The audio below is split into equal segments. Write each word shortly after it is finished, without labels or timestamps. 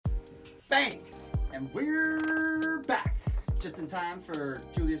Bang! And we're back. Just in time for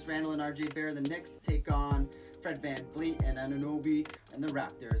Julius Randle and RJ Bear, the Knicks, to take on Fred VanVleet and Anunoby and the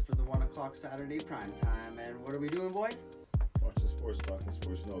Raptors for the 1 o'clock Saturday prime time. And what are we doing, boys? Watching sports, talking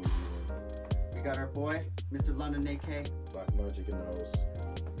sports, no. We got our boy, Mr. London AK. Black Magic in the house.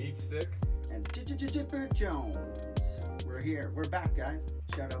 Meat Stick. And Jipper Jones. We're here. We're back, guys.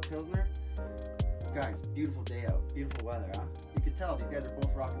 Shout out Pilsner. Guys, beautiful day out. Beautiful weather, huh? You can tell these guys are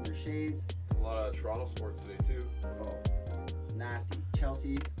both rocking their shades. A lot of Toronto sports today, too. Oh, nasty.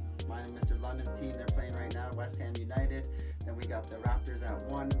 Chelsea, mine and Mr. London's team, they're playing right now. West Ham United. Then we got the Raptors at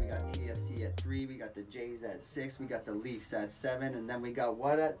 1. We got TFC at 3. We got the Jays at 6. We got the Leafs at 7. And then we got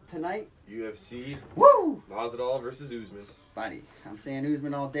what at tonight? UFC. Woo! Masvidal versus Usman. Buddy, I'm saying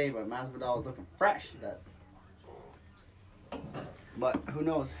Usman all day, but Masvidal is looking fresh. But who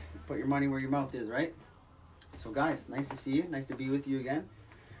knows? Put your money where your mouth is, right? So guys, nice to see you. Nice to be with you again.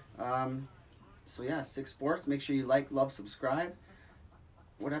 So yeah, 6 Sports. Make sure you like, love, subscribe.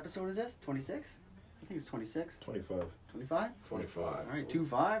 What episode is this? 26? I think it's 26. 25. 25? 25. All right,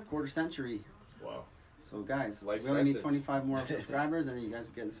 2-5, quarter century. Wow. So guys, Life we only need sentence. 25 more subscribers, and then you guys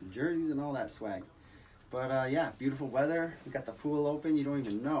are getting some jerseys and all that swag. But yeah, beautiful weather. We got the pool open. You don't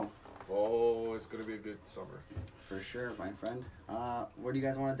even know. Oh, it's going to be a good summer. For sure, my friend. What do you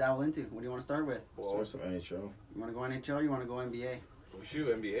guys want to dabble into? What do you want to start with? Start some NHL. You want to go NHL? You want to go NBA? We should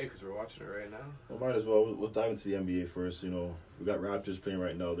do NBA because we're watching it right now. Well, might as well. We'll dive into the NBA first. You know, we got Raptors playing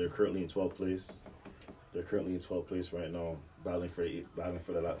right now. They're currently in 12th place. They're currently in 12th place right now, battling for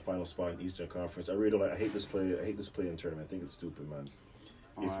the final spot in Eastern Conference. I really don't like. I hate this play. I hate this play in tournament. I think it's stupid, man.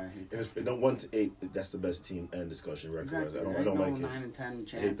 Oh, I hate that. If 1 to 8, that's the best team end discussion record-wise. Exactly. I don't no like 9 it. and 10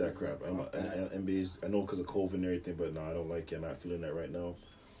 chances. I hate that crap. Fuck that. NBA's, I know because of COVID and everything, but no, I don't like it. I'm not feeling that right now.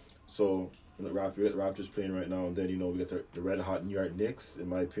 So, the Raptors playing right now, and then, you know, we got the red-hot New York Knicks, in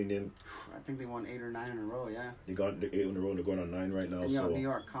my opinion. I think they won 8 or 9 in a row, yeah. They got 8 in a row, and they're going on 9 right now. And, So, New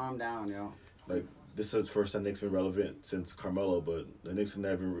York, calm down, yo. like, this is the first time Knicks been relevant since Carmelo, but the Knicks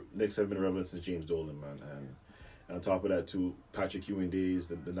have been relevant since James Dolan, man. And on top of that, too, Patrick Ewing days,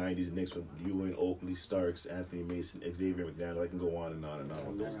 the 90s Knicks with Ewing, Oakley, Starks, Anthony Mason, Xavier McDaniel. I can go on and on and on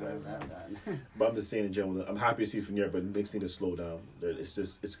with those guys, man. But I'm just saying in general, I'm happy to see from here, but Knicks need to slow down. It's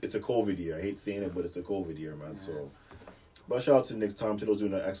just, it's a COVID year. I hate saying it, but it's a COVID year, man. Yeah. So, but shout out to Knicks. Tom Thibodeau's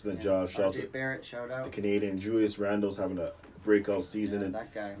doing an excellent job. Shout out to Barrett, shout out. the Canadian. Julius Randle's having a breakout season. Yeah, and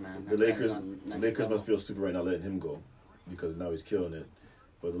that guy, man. The Lakers must feel stupid right now letting him go because now he's killing it.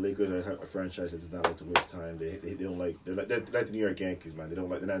 But the Lakers are a franchise that does not like to waste time. They don't like they're like the New York Yankees, man. They're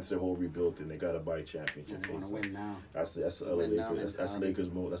not into their whole rebuild thing. They gotta buy championship. They want to win now. That's the LA Lakers. That's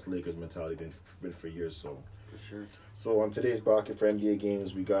the Lakers mentality been for years. So for sure. So on today's bracket for NBA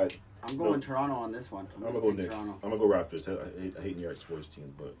games, we got. I'm going Toronto on this one. I'm gonna go Knicks. I'm gonna go Raptors. I hate New York sports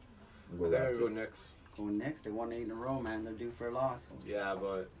teams, but I'm gonna go Knicks. Going Knicks. They won 8 in a row, man. They're due for a loss. Yeah,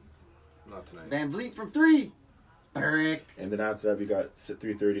 but not tonight. VanVleet from 3. Brick. And then after that, we got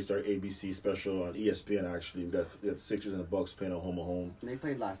 3:30 start ABC special on ESPN. Actually, we got the Sixers and the Bucks playing at home. They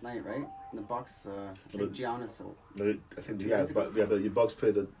played last night, right? And the Bucks. I think Giannis. I think the Bucks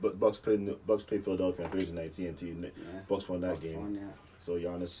played Philadelphia on Thursday night. TNT. Bucks won that game. Yeah. So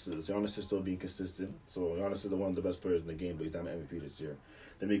Giannis is still being consistent. So Giannis is one of the best players in the game, but he's not an MVP this year.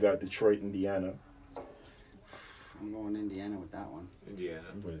 Then we got Detroit, Indiana. I'm going Indiana with that one. Indiana.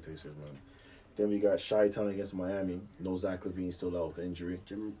 I'm going to Pacers, man. Then we got Chi-Town against Miami. No Zach LaVine still out with the injury.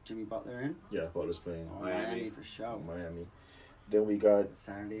 Jimmy Butler in? Yeah, Butler's playing. Miami for sure. Miami. Then we got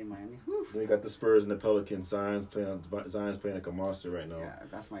Saturday in Miami. Then we got the Spurs and the Pelicans. Zion's playing like a monster right now. Yeah,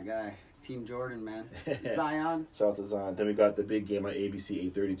 that's my guy. Team Jordan, man. Zion. Shout out to Zion. Then we got the big game on ABC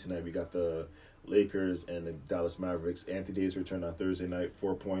 8:30 tonight. We got the Lakers and the Dallas Mavericks. Anthony Davis returned on Thursday night,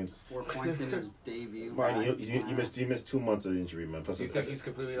 4 points. 4 points in his debut. Mind you, he missed 2 months of injury, man. Plus, do you think he's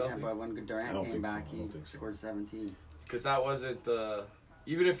completely healthy? Yeah, but when Durant came back, he scored 17. Because that wasn't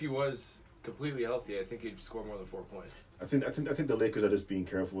even if he was completely healthy, I think he'd score more than 4 points. I think the Lakers are just being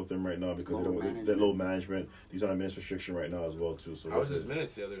careful with him right now because they're low management. He's on a minutes restriction right now as well too. So how was his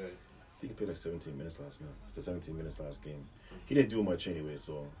minutes the other day? I think he played like 17 minutes last night. It's 17 minutes last game. He didn't do much anyway,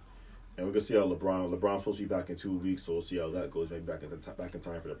 so. And we're gonna see how LeBron's supposed to be back in 2 weeks, so we'll see how that goes. Maybe back in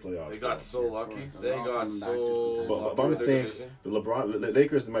time for the playoffs. They got so lucky. They got so. But I'm just saying, the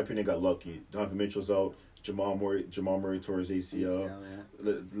Lakers, in my opinion, got lucky. Donovan Mitchell's out. Jamal Murray tore his ACL.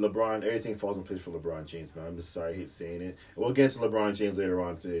 LeBron, everything falls in place for LeBron James, man. I'm just sorry, I hate saying it. We'll get to LeBron James later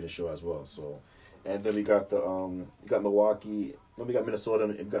on today in the show as well. So, and then we got Milwaukee. Then we got Minnesota.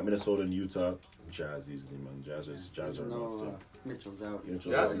 And Utah. Jazz easily, man. Jazz are no, Mitchell's out.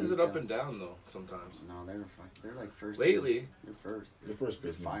 Jazz is up and down though sometimes. No, they're like first. Lately, they're first. They're first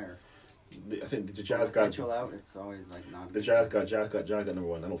place. Fire. I think the Jazz got Mitchell out. It's always like not. the Jazz got number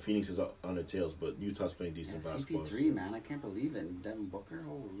one. I know Phoenix is on their tails, but Utah's playing decent Yeah, basketball. CP3, man, I can't believe it. Devin Booker,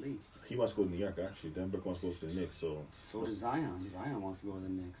 holy. He wants to go to New York actually. Devin Booker wants to go to the Knicks, so does Zion. Zion wants to go to the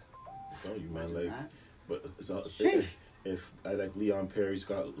Knicks. tell you, man, Imagine like, that. but Sheesh. if I like Leon Perry,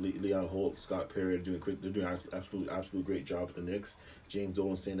 Leon Holt, Scott Perry, they're doing absolute great job at the Knicks. James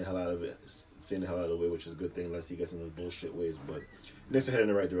Dolan staying the hell out of the way, which is a good thing unless he gets into the bullshit ways. But Knicks are heading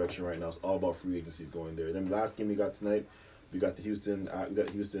in the right direction right now. It's all about free agencies going there. Then the last game we got tonight, we got the Houston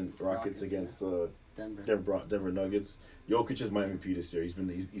Rockets against Denver Nuggets. Jokic is my MVP this year.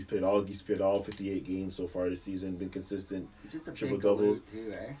 He's played all 58 games so far this season. Been consistent. He's just a triple big doubles.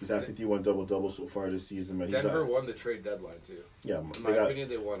 too, eh? He's had 51 doubles so far this season. Man, Denver won the trade deadline too. Yeah, In my opinion,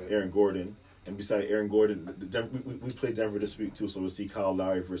 they won it. Aaron Gordon, and beside Aaron Gordon, we played Denver this week too. So we'll see Kyle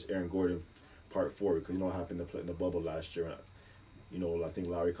Lowry versus Aaron Gordon, part 4, because you know what happened in the bubble last year. You know, I think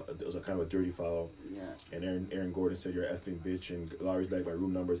Lowry, it was a kind of a dirty foul. Yeah. And Aaron Gordon said, "You're an effing bitch." And Lowry's like, my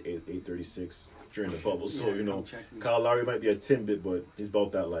room number is 836 during the bubble. So, Yeah, you know, check me. Kyle Lowry might be a Timbit, but he's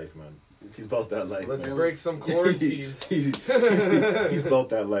about that life, man. He's about that life. Let's man. break some quarantines. he's about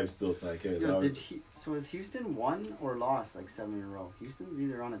that life still, so I can't. Yo, so has Houston won or lost like 7 in a row? Houston's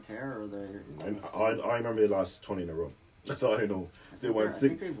either on a tear or they're. And I remember they lost 20 in a row. That's all I know. They won I 6.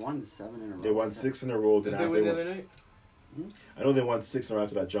 think they've won 7 in a row. They won 6 in a row. Did Then they after win the won- other night? I know they won 6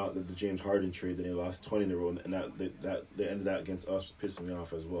 after the James Harden trade. Then they lost 20 in a row, and that they ended that against us, pissing me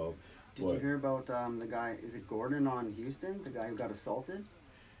off as well. Did you hear about the guy? Is it Gordon on Houston? The guy who got assaulted?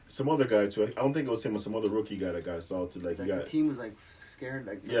 Some other guy too. I don't think it was him, but some other rookie guy that got assaulted. Like The he got, team was like scared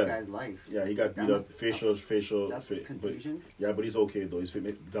like for Yeah. the guy's life. yeah, he got beat That up, facial. That's but contusion. yeah, but he's okay though. He's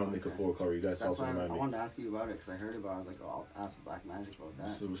down making full recovery. He got That's assaulted why in I Miami. wanted to ask you about it because I heard about it. I was like, oh, I'll ask Black Magic about that.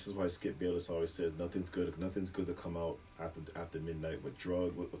 This is why Skip Bayless always says nothing's good to come out after midnight with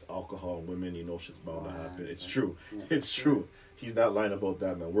with alcohol and women. You know shit's bound to Oh, yeah, happen. It's like- true. yeah, It's for true. He's not lying about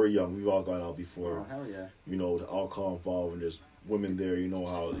that, man. We're young. We've all gone out before. Oh hell yeah! You know, the alcohol involved, and there's women there. You know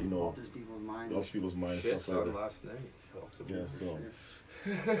how Alters people's minds. helps people's minds. Shit, Stuff like son, that. last night. Yeah, so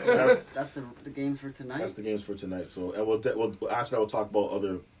That's the games for tonight. that's the games for tonight. So and we'll after that we'll talk about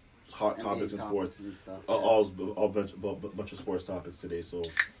other hot NBA topics in sports. and stuff. All bunch of sports topics today. So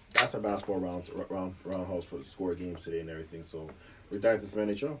that's my basketball roundhouse for the score games today and everything. So we're diving into some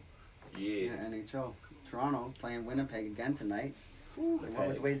NHL. Yeah. Yeah, NHL. Toronto playing Winnipeg again tonight. What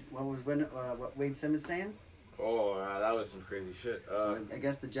was Wade Simmons saying? Oh, that was some crazy shit. So I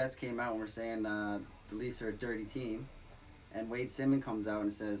guess the Jets came out and were saying the Leafs are a dirty team, and Wade Simmons comes out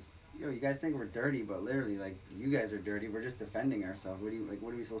and says, "Yo, you guys think we're dirty, but literally, like, you guys are dirty. We're just defending ourselves. What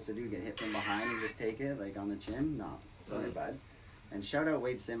are we supposed to do? Get hit from behind and just take it, like, on the chin? No, sorry, bud." And shout out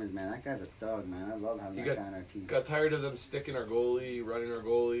Wade Simmons, man. That guy's a thug, man. I love having that guy on our team. Got tired of them sticking our goalie, running our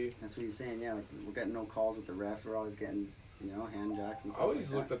goalie. That's what he's saying. Yeah, like, we're getting no calls with the refs. We're always getting, hand jacks and I stuff. always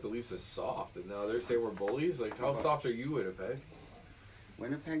like looked that. at the Leafs as soft, and now they're saying we're bullies. Like, how soft are you, Winnipeg?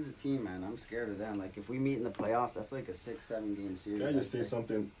 Winnipeg's a team, man. I'm scared of them. Like, if we meet in the playoffs, that's like a 6-7 game series. Can I just I'd say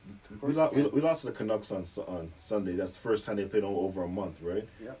something? course We lost to the Canucks on Sunday. That's the first time they played over a month, right?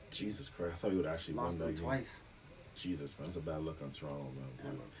 Yep. Jesus Christ! I thought we would actually Lost won them that game. twice. Jesus, man, that's a bad look on Toronto, man.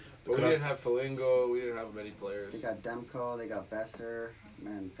 Yeah. But we Canucks- didn't have Falingo. We didn't have many players. They got Demko, they got Besser.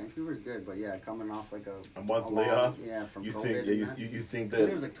 Man, Vancouver's good, but yeah, coming off like A month long- layoff? Yeah, from You COVID. think? and Yeah, that. you think I think there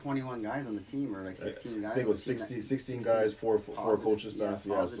that? was like 21 guys on the team, or like 16 guys. I think it was on the team 16 guys, four positive- coaching staff.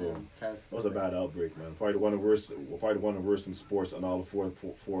 Yeah, so positive test. it was a bad outbreak, man. Probably one of the worst in sports on all the four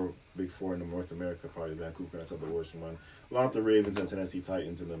big four in North America. Probably Vancouver, that's the worst one. Along with the Ravens and Tennessee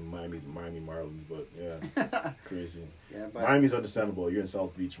Titans and the Miami Marlins, but yeah, crazy. Yeah, but Miami's understandable. You're in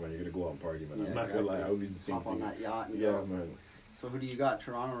South Beach, man. You're gonna go out and party, man. Yeah, I'm not gonna lie. exactly. I would do the same hop on thing. that yacht and Yeah, go. man. So who do you got,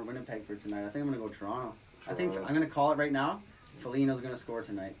 Toronto or Winnipeg for tonight? I think I'm gonna go Toronto. I think Toronto. I'm gonna call it right now. Foligno's gonna score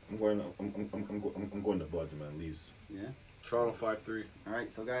tonight. I'm going to Buds, man. Leaves. Yeah. Toronto 5-3. All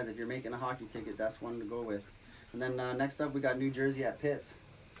right, so guys, if you're making a hockey ticket, that's one to go with. And then next up, we got New Jersey at Pitts.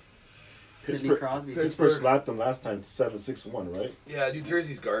 Sidney Crosby. Pittsburgh slapped them last time 7-6-1, right? Yeah, New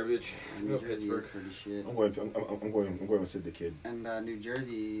Jersey's garbage. And Go New Jersey Pittsburgh. is pretty shit. I'm going with Sid the Kid. And New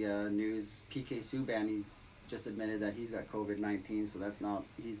Jersey news: PK Subban, he's just admitted that he's got COVID-19, so that's not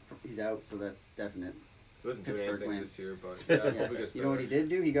he's out, so that's definite. He wasn't doing Pittsburgh anything win. this year, but yeah, I Yeah. hope he gets You know what he better. did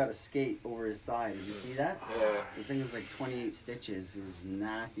do? He got a skate over his thigh. Did you see that? Yeah. This thing was like 28 stitches. It was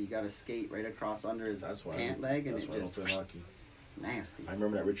nasty. He got a skate right across under his That's why. pant leg, and That's it why I just don't play hockey. nasty. I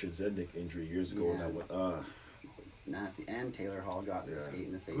remember that Richard Zednik injury years ago, and Yeah. that went. Nasty. And Taylor Hall got the Yeah. skate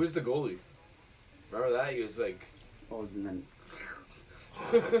in the face. Who was the goalie? Remember that? He was like, Oh, and then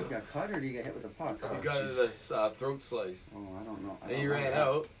you got cut or did you get hit with a puck? he got his throat sliced. Oh, I don't know. I And he don't ran know.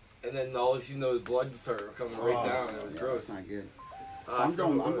 out. and then all of a sudden the blood started coming right down. It was gross. It's not good. So I I'm forgot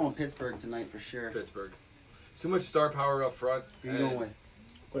what it going was. Pittsburgh tonight for sure. Pittsburgh. Too much star power up front. Who you and going with?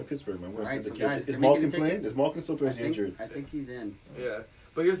 Going Pittsburgh, man. We're All gonna right, send so the kid. guys, if Is you're Malkin making a ticket- playing? Is Malkin still playing? Injured? I think he's in. Yeah.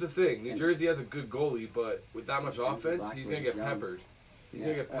 But here's the thing. New And- Jersey has a good goalie, but with that much offense, he's going to get Blackwood's young. peppered. He's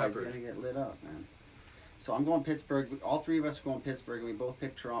going to get He's peppered. gonna get lit up, man. So I'm going Pittsburgh. All three of us are going Pittsburgh, and we both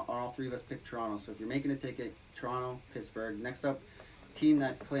picked Toronto. All three of us picked Toronto. So if you're making a ticket, Toronto, Pittsburgh. Next up,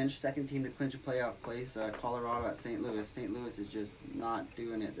 second team to clinch a playoff place, Colorado at St. Louis. St. Louis is just not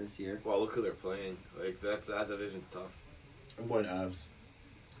doing it this year. Well, look who they're playing. Like, that division's tough. I'm going Avs.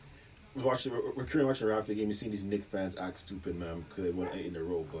 We're currently watching the Raptor game. You've seen these Knicks fans act stupid, man, because they won 8 in a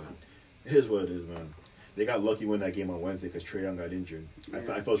row. But here's what it is, man. They got lucky winning that game on Wednesday because Trae Young got injured. Yeah.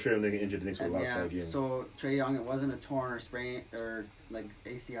 I felt Trae Young get injured the Knicks would And have lost yeah, that game. so Trae Young, it wasn't a torn or sprain or like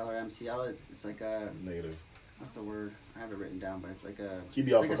ACL or MCL. It's like a Negative. what's the word? I have it written down, but it's like a He'd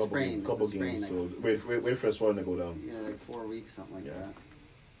be it's out like for a sprain. couple It's a sprain, games. like, So wait for the swelling to go down. you know, like 4 weeks, something like Yeah. that.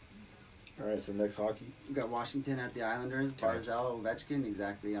 All right, so next hockey. We got Washington at the Islanders. Caps. Barzal, Ovechkin,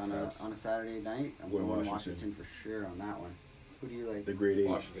 exactly on Caps. a Saturday night. I'm Going going Washington. Washington for sure on that one. Who do you like? The grade 8.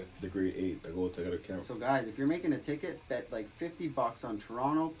 Washington. The grade 8. I got to count. So guys, if you're making a ticket, bet like $50 on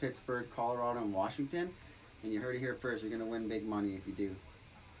Toronto, Pittsburgh, Colorado, and Washington, and you heard it here first. You're gonna win big money if you do.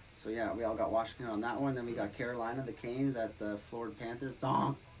 So yeah, we all got Washington on that one. Then we got Carolina, the Canes at the Florida Panthers. Who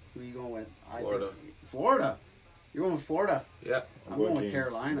are you going with? Florida. Florida. You're going with Florida. Yeah, I'm going with Canes.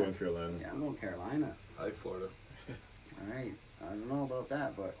 Carolina. I'm going Carolina. Yeah, I'm going Carolina. I like Florida. All right. I don't know about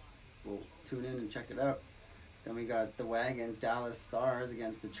that, but we'll tune in and check it out. Then we got the wagon, Dallas Stars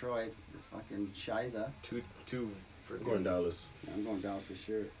against Detroit. The fucking Shiza. Two for I'm going Dallas. Yeah, I'm going Dallas for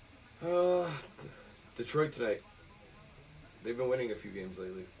sure. Detroit tonight. They've been winning a few games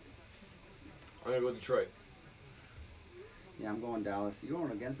lately. I'm gonna go Detroit. Yeah, I'm going Dallas. You're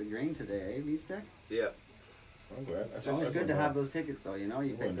going against the grain today, eh, Beatstick? Yeah. I'm glad. It's always good to have those tickets, though. You know,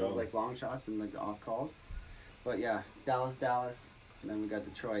 you I'm pick going those like Dallas. long shots and like the off calls. But yeah, Dallas, and then we got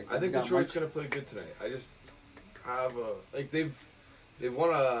Detroit. I think Detroit's gonna play good tonight. I just have they've won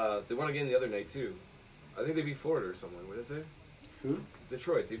a game the other night too. I think they beat Florida or someone, didn't they? Who?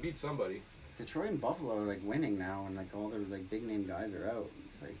 Detroit. They beat somebody. Detroit and Buffalo are like winning now, and like all their like big name guys are out.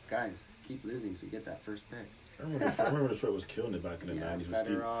 It's like guys keep losing, so we get that first pick. I remember Detroit was killing it back in the Yeah, 90s. With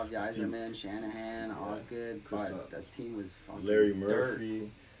Fedorov, Steve- Yzerman, Shanahan, Osgood, Chris, but that team was fucking Larry dirt. Murphy.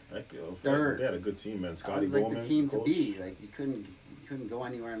 Dirt. They had a good team, man. That Scotty was like Bowman, the team coach. to be. Like you couldn't go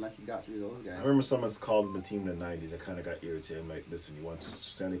anywhere unless you got through those guys. I remember someone's called them the team in the 90s. I kind of got irritated. I'm like, listen, you won 2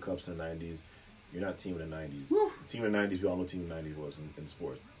 Stanley Cups in the 90s. You're not team in the 90s. Woo. The team in the 90s, we all know team in the 90s was in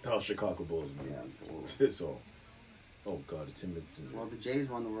sports. That was Chicago Bulls, Yeah. man. Bull. So, oh, God, the team. Well, the Jays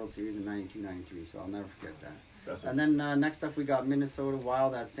won the World Series in '92-'93, so I'll never forget that. That's And then next up we got Minnesota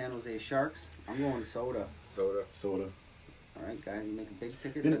Wild at San Jose Sharks. I'm going Soda. Soda. Soda. All right, guys, you make a big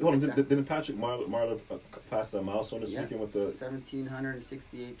ticket. Didn't Patrick Marleau pass that milestone this weekend with the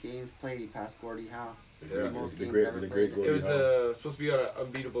 1,768 games played. He passed Gordie Howe. Yeah. Most the games great, ever the played. great Gordie It was Howe. supposed to be on an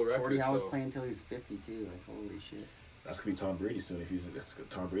unbeatable record. Gordie Howe was so. playing until he was 52. Like, holy shit. That's gonna be Tom Brady soon. If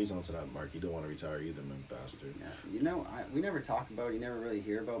Tom Brady's onto that mark, he don't want to retire either, man, bastard. Yeah, you know, we never talk about, you never really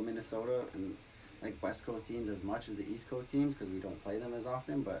hear about Minnesota and like West Coast teams as much as the East Coast teams because we don't play them as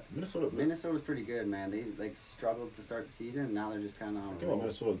often. But Minnesota's pretty good, man. They like struggled to start the season, and now they're just kind of on a roll.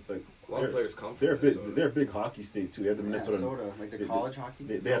 Minnesota, like A lot of players come from they're Minnesota. a big hockey state too. They had the Minnesota, Minnesota, like the they- college hockey.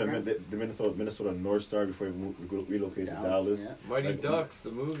 they had program. the Minnesota North Star before he relocated to Dallas. yeah. Mighty Like, Ducks,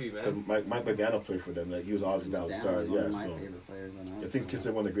 the movie, man. Mike Pagano played for them. Like he was obviously Dallas Dan Star. was one Yeah, of my so favorite players when I was I think growing considered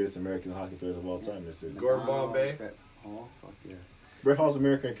up. one of the greatest American hockey players of all time. They said Gordon McDonald, Bombay. Brett Hall, fuck yeah. Brett Hall's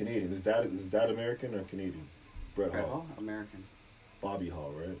American and Canadian. Is that American or Canadian? Brett Brett Hall. Hall, American. Bobby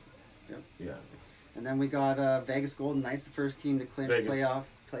Hall, right? Yep. Yeah. And then we got Vegas Golden Knights, the first team to clinch Vegas.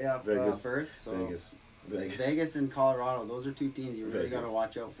 playoff Vegas. berth. So Vegas. and Colorado, those are two teams you really got to Vegas.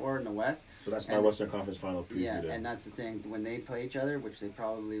 watch out for in the West. So that's my And- Western Conference Final preview. Yeah, there. and that's the thing. When they play each other, which they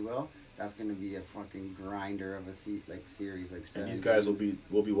probably will, that's going to be a fucking grinder of a series. Like And seven these guys games,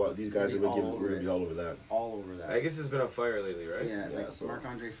 will be what these guys We'll be are all giving. over We're gonna be it. all over that. all over that. Vegas has been on fire lately, right? Yeah, Yeah, like so-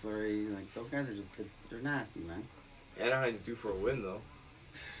 Marc-Andre Fleury, like those guys are just they're nasty, man. Anaheim's due for a win, though.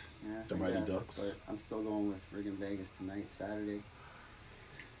 Yeah, The I Mighty guess, Ducks. But I'm still going with friggin' Vegas tonight, Saturday.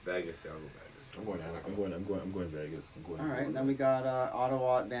 Vegas, yeah, I'll go Vegas. I'm going Vegas. I'm going. All right, then we got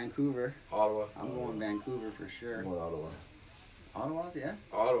Ottawa at Vancouver. Ottawa. I'm going Vancouver for sure. I'm going Ottawa. Ottawa's, yeah.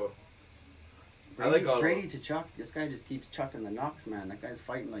 Ottawa. I Brady, like Ottawa. Brady to Chuck. This guy just keeps chucking the knocks, man. That guy's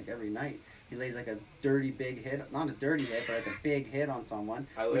fighting like every night. He lays like a dirty big hit, not a dirty hit, but like a big hit on someone,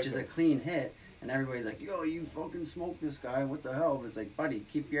 I like which is him. a clean hit, And everybody's like, yo, you fucking smoked this guy. What the hell? But it's like, buddy,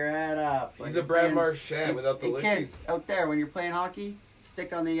 keep your head up. He's a Brad Marchand without the licking. Kids out there, when you're playing hockey,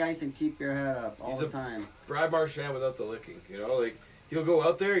 stick on the ice and keep your head up all the time. Brad Marchand without the licking. You know, like, he'll go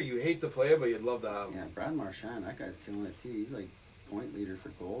out there, you hate to play him, but you'd love to have him. Yeah, Brad Marchand, that guy's killing it too. He's like point leader for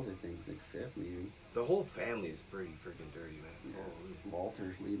goals, I think. He's like 5th maybe. The whole family is pretty freaking dirty, man. Yeah.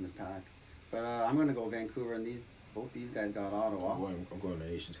 Walter's leading the pack. But I'm going to go Vancouver, and both these guys got Ottawa. I'm going to the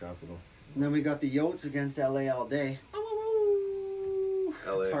nation's capital. And then we got the Yotes against LA all day.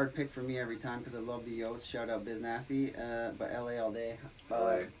 LA. It's a hard pick for me every time because I love the Yotes. Shout out Biz Nasty. But LA all day.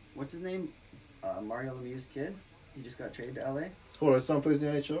 LA. What's his name? Mario Lemieux's kid. He just got traded to LA. Hold on, his son plays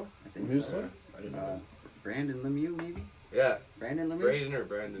in the NHL? I think Lemieux's so. son? I didn't know that. Brandon Lemieux, maybe? Yeah. Brandon Lemieux? Braden or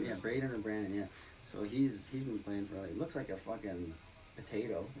Brandon. Yeah, Braden or Brandon, yeah. So he's been playing for LA. He looks like a fucking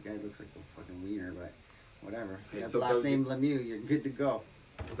potato. The guy looks like a fucking wiener, but whatever. Hey, You have the last name Lemieux, you're good to go.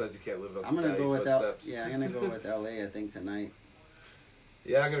 Sometimes you can't live up I'm to gonna go with footsteps. I'm gonna go with LA. I think tonight,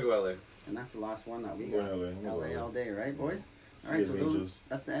 Yeah, I'm gonna go LA. and that's the last one that we I'm got. going LA. LA all day, right, boys? See All right, you, so Rangers.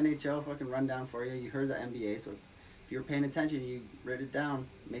 that's the NHL fucking rundown for you. You heard the NBA, so if you were paying attention, you wrote it down.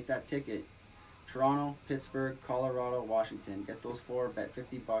 Make that ticket. Toronto, Pittsburgh, Colorado, Washington. Get those 4. Bet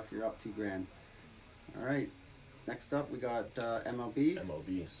 $50. You're up $2,000. All right. Next up, we got MLB.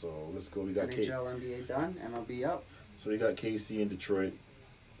 MLB. So let's go. We got NHL, NBA done. MLB up. So we got KC in Detroit.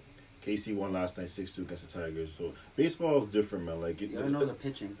 KC won last night 6-2 against the Tigers. So baseball is different, man. Like You gotta know the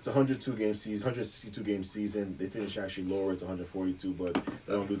pitching. it's a 102 game season, 162 game season. They finished actually lower. It's 142, but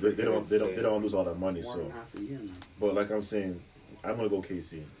they don't lose all that money. More So, than half the year now. but like I'm saying, I'm gonna go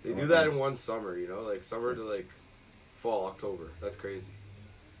KC. They do that in one summer, you know, like summer to like fall, October. That's crazy.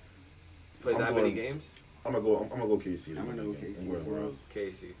 Play that many games? I'm gonna go KC. I'm gonna go KC I'm going as well. Royals.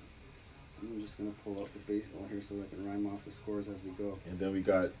 Casey. I'm just gonna pull up the baseball here so I can rhyme off the scores as we go. And then we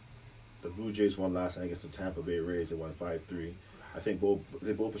got the Blue Jays won last night against the Tampa Bay Rays. They won 5-3. I think Bo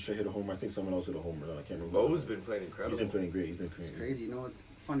Bichette hit a homer. I think someone else hit a homer. I can't remember. Bo's been playing incredible. He's been playing great. He's been It's great. crazy. You know what's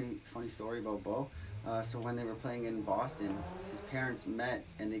funny story about Bo? So when they were playing in Boston, his parents met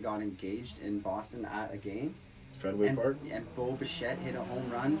and they got engaged in Boston at a game. Fenway and, Park. And Bo Bichette hit a home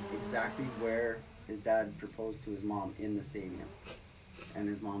run exactly where his dad proposed to his mom in the stadium. And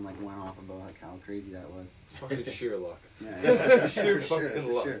his mom like went off about like how crazy that was. Fucking sheer luck. Yeah, Sheer for fucking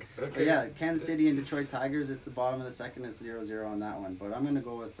for luck. sure. Okay. But yeah, Kansas City and Detroit Tigers. It's the bottom of the second. It's 0-0 on that one. But I'm gonna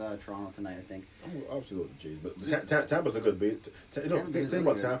go with Toronto tonight. I think. I'm gonna obviously go with the Jays, but Tampa's a good bait. Think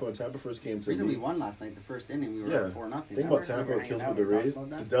about Tampa. When Tampa first came to The reason the we won last night, the first inning, we were Yeah. up 4-0. Think about Tampa kills with the Rays.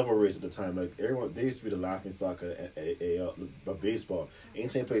 The Devil Rays at the time, like everyone, they used to be the laughing stock of baseball.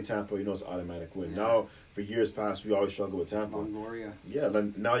 Anytime you play Tampa, you know it's an automatic win. Yeah. Now, for years past, we always struggle with Tampa. Longoria. Yeah,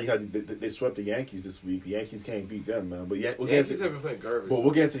 now you had they swept the Yankees this week. The Yankees can't beat them, man. But yeah, Yankees have been playing garbage. But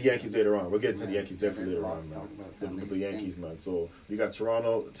we'll get to the Yankees later on. We'll get to the Yeah. Yankees definitely There's later a lot on, to man. talk about them. The They Yankees, stink. man. So we got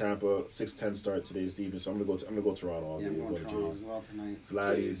Toronto, Tampa, 6-10 start today this evening. So I'm gonna go Toronto all Yeah, day. I'm going Going Toronto Jays. as well tonight.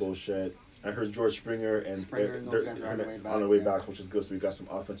 Vladdy, Jays. Bichette. I heard George Springer and Springer and those they're guys are on their way back, on their way yeah. back, which is good. So we got some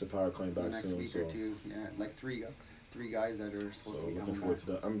offensive power coming The back next soon. week So, or two. Yeah, like three guys that are supposed so to be looking coming forward back.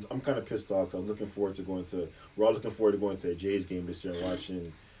 to that. I'm kind of pissed off because we're all looking forward to going to a Jays game this year and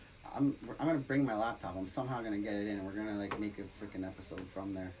watching. I'm gonna bring my laptop. I'm somehow gonna get it in, and we're gonna like make a freaking episode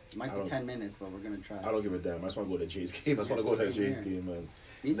from there. It might I be don't- 10 minutes, but we're gonna try. I don't give a damn. I just want to go to a Jays game. I just want to go to a Same Jays here. game, man.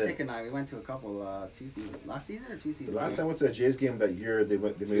 Me, Then- Stick, and I, we went to a couple 2 seasons. Last season or 2 seasons? The last ago? time I went to a Jays game that year, they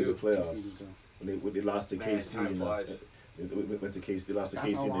made the 2 playoffs. seasons ago. When they lost to Man, KC. time in flies. they went to KC. They lost to That's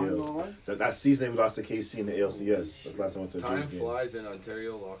KC how in long the ago it AL. was? That season they lost to KC in the ALCS. That's the last time I went to a Time Jays game. flies in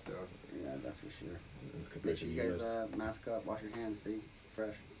Ontario lockdown. Yeah, that's for sure. Compared Make to sure the you guys US. mask up, wash your hands, stay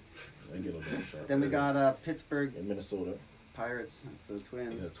fresh. I ain't get no damn shot. Then we got Pittsburgh in Minnesota. Pirates, the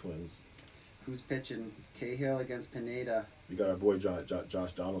Twins. Yeah, Twins. Who's pitching? Cahill against Pineda. We got our boy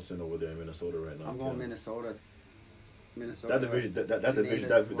Josh Donaldson over there in Minnesota right now. I'm going Yeah. Minnesota. That division, that division,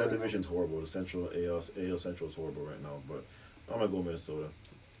 Pineda's that one of division's horrible. The Central AL Central is horrible right now. But I'm gonna go Minnesota.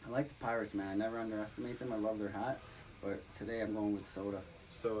 I like the Pirates, man. I never underestimate them. I love their hat. But today I'm going with Soda.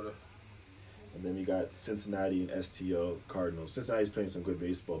 Soda. And then we got Cincinnati and STL Cardinals. Cincinnati's playing some good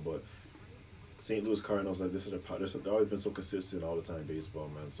baseball, but St. Louis Cardinals, like they've always been so consistent all the time baseball,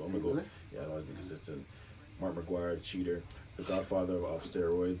 man. So I'm gonna St. go. Louis? Yeah, they've always been consistent. Mark McGuire, the cheater, the godfather of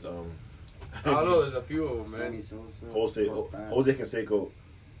steroids. I don't know. There's a few of them, Sammy man. Sosa. Jose Canseco,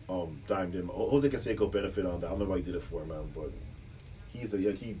 dimed him. Jose Canseco benefit on that. I don't know why he did it for, man, but he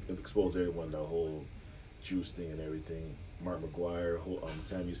exposed everyone, that whole juice thing and everything. Mark McGuire,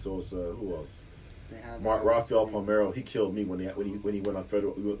 Sammy Sosa, who else? They have Rafael Palmeiro, he killed me when he went on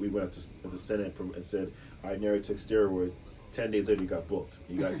federal. We went to the Senate and said I never took steroids. 10 days later, he got booked.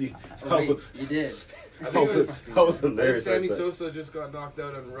 He got. Oh, wait, you did. I think it was. That was I think hilarious. Sammy That's like- Sosa just got knocked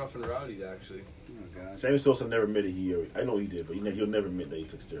out on Rough and Rowdy, actually. Oh god. Sammy Sosa never admitted I know he did, but he'll never admit that he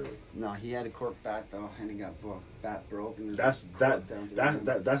took steroids. No, he had a cork bat though, and he got bat broke. And That's cork down to the end.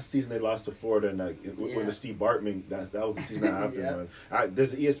 that's the season they lost to Florida, and Yeah. when the Steve Bartman, that was the season that happened, Yeah. man.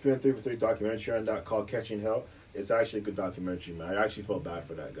 There's an ESPN 3 documentary on that called Catching Hell. It's actually a good documentary, man. I actually felt bad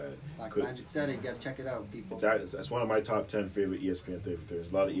for that guy. Black Could- Magic said it. You gotta check it out, people. That's one of my top 10 favorite ESPN 3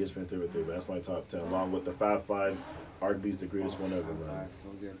 There's a lot of ESPN 3 but that's my top 10, along with the Fab Five. Arguably the greatest one ever, man. So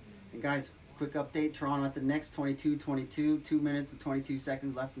good. And guys, quick update: Toronto at the Knicks, 22-22, 2 minutes and 22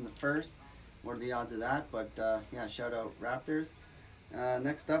 seconds left in the first. What are the odds of that? But yeah, shout out Raptors.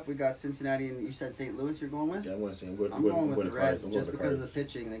 Next up, we got Cincinnati, and you said St. Louis. You're going with? Yeah, I'm going to say I'm going with the Reds just because of the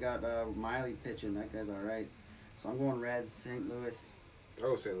pitching. They got Miley pitching. That guy's all right. So I'm going Reds, St. Louis. I'll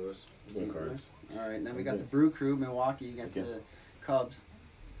go St. Louis. I'm going St. Cards. Louis. All right, and then we got Okay. the Brew Crew, Milwaukee against Against- the Cubs.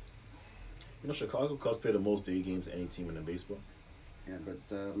 You know, Chicago Cubs play the most day games of any team in the baseball. Yeah,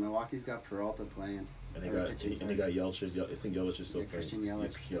 but Milwaukee's got Peralta playing. And they Or got pitching, and they got Yelich. I think Yelich is still Yeah, playing. Christian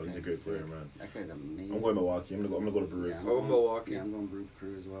Yelich. Yeah, he's a That's great player, sick. man. That guy's amazing. I'm going Milwaukee. I'm gonna go to Brewers. Yeah. Oh, Milwaukee. Yeah, I'm going Brew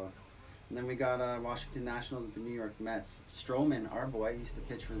Crew as well. And then we got Washington Nationals at the New York Mets. Stroman, our boy, used to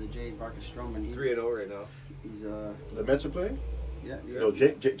pitch for the Jays. Marcus Stroman. He's 3-0 right now. He's The Mets are playing. yeah. Yo,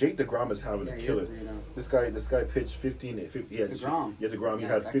 Jake DeGrom is having Yeah, a he killer. is 3-0. This guy pitched 15. He had DeGrom. Yeah, DeGrom. He Yeah,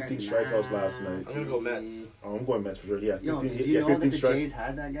 had that 15 guy's strikeouts last nasty. night. I'm gonna go Mets. Oh, I'm going Mets for sure. He had Yo, 15. did He you had know 15 that the strike. Jays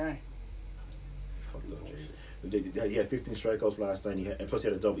had that guy? Fucked up, Jay. He had 15 strikeouts last night. And plus he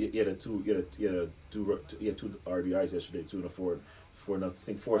had a double. He had two RBIs yesterday, 2 and a 4. 4-0. I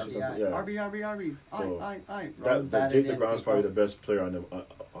think 4 or something. RBI. Yeah. RB. So, I. That Jake DeGrom's probably the best player on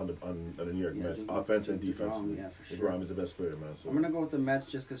the New York Yeah, Mets, Jake- offense and Jake defense. DeGrom, yeah, for sure. DeGrom is the best player, man. So I'm gonna go with the Mets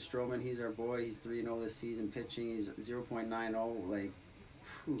just because Stroman, he's our boy. He's 3-0 this season pitching. He's 0.90. Like,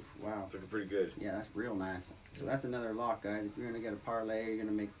 whew, wow. Looking pretty good. Yeah, that's real nice. So that's another lock, guys. If you're gonna get a parlay, you're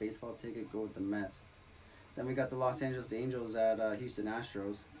gonna make a baseball ticket, go with the Mets. Then we got the Los Angeles Angels at Houston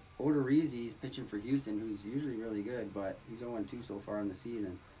Astros. Odorizzi's pitching for Houston, who's usually really good, but he's 0-2 so far in the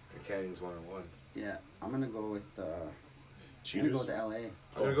season. The Canyons 1-1. Yeah, I'm gonna go with I'm gonna cheaters. go with LA. I'm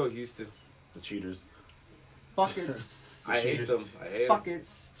gonna go Houston. The cheaters. Buckets. I hate Cheaters. them. I hate them.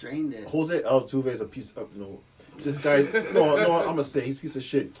 Buckets drained it. Jose Altuve is a piece of This guy, no, I'm gonna say he's a piece of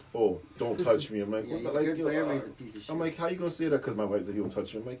shit. Oh, don't touch me. I'm like, Yeah, what he's the- a like, good yo, player, but he's a piece of shit. I'm like, how you gonna say that? Because my wife said he don't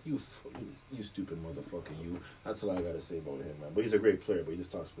touch me. I'm like, you stupid motherfucker, you. That's all I gotta say about him, man. But he's a great player, but he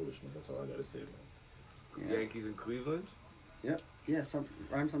just talks foolish, man. That's all I gotta say, man. Yeah. Yankees in Cleveland. Yeah,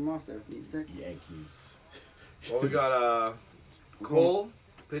 rhyme something off there. Meat stick. Yankees. Well, we got Cole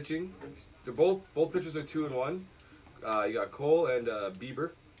pitching. They're both pitchers are 2-1. You got Cole and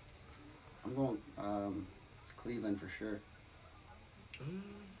Bieber. I'm going Cleveland for sure.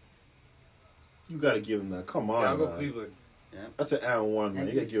 You gotta give him that. Come on, Yeah, I'll go man. Cleveland. Yeah. That's an and one, man.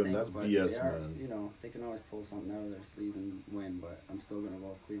 You gotta Yankees give him stink, that's but BS, they are, man. You know, they can always pull something out of their sleeve and win, but I'm still gonna go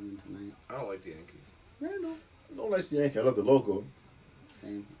with Cleveland tonight. I don't like the Yankees. Yeah, no. I don't like the Yankee. I love the logo.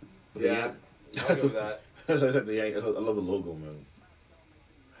 Same. But Yeah, the I'll That's go a- with that. I like the Yankee. I love the logo, man.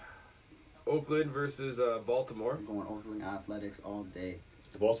 Oakland versus Baltimore. I'm going Oakland Athletics all day.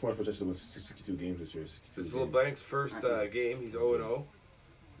 The Baltimore's potentially win 62 games this year. 62 This is games. LeBlanc's first game. He's 0-0.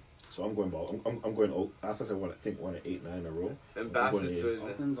 So I'm going ball. I'm going. Athletics I won 8-9 in a row. And I'm going Bassett's A's.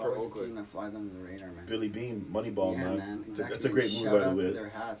 Oakland's for always a team Oakland. that flies under the radar, man. Billy Bean, Moneyball, yeah, man. Exactly. It's a great movie, Shout by the out way. to their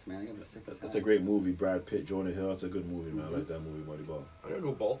hats, man. They got the sickest It's hats. a great movie. Brad Pitt, Jonah Hill. It's a good movie, man. I like that movie, Moneyball. I'm gonna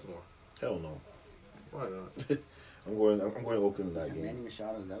go Baltimore. Hell no. Why not? I'm going Oakland in that Yeah, game. Manny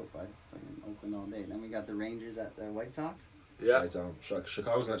Machado's out, bud. Fucking Oakland all day. Then we got the Rangers at the White Sox. Yeah. Chi-town.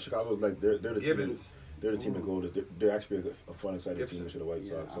 Chicago's like they're the team. Gibbons. They're the team to go to. They're actually a fun, exciting Gibson. team to the White Yeah,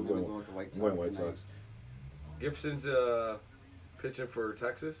 Sox. I'm gonna go with the White Sox. I'm going White tonight. Sox. Gibson's pitching for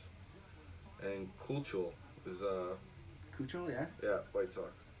Texas, and Kulchul is Kuchel, yeah. White Sox.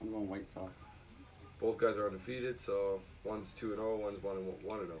 I'm going White Sox. Both guys are undefeated, so one's 2-0, one's 1-0.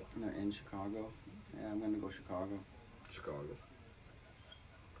 And they're in Chicago. Yeah, I'm gonna go Chicago. Chicago.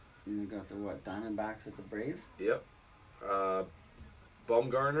 And they got the Diamondbacks at the Braves. Yep.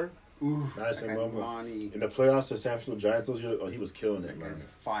 Bumgarner. Ooh, Madison that guy's Bumgarner. money. In the playoffs, the San Francisco Giants those years, he was killing it, That man. guy's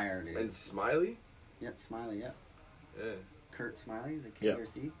fire, dude. And Smiley. Yep, Smiley. Yep. Yeah. Kurt Smiley, the K Yeah. or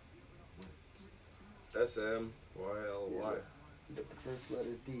C. SMYLY. But the first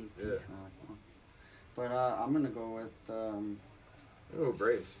letter's D. D Yeah. Smiley. Oh. But I'm gonna go with Oh,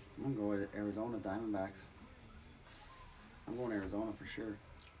 Braves. I'm gonna go with Arizona Diamondbacks. I'm going Arizona for sure.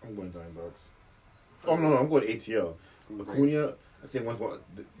 I'm going Diamondbacks. Oh no, I'm going ATL. Great. Acuna, I think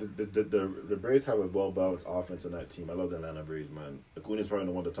the Braves have a well balanced offense on that team. I love the Atlanta Braves, man. Acuna's probably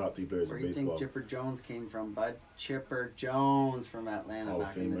one of the top 3 players Where in do you think baseball. Chipper Jones came from, bud? Chipper Jones from Atlanta Hall of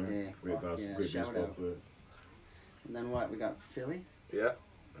back in the Famer, day. great, Fuck yeah, great shout baseball out. player. And then what? We got Philly. Yeah,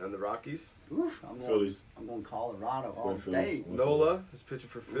 and the Rockies. Oof, I'm going, Phillies. I'm going Colorado all Going Phillies. day. Going Nola is pitching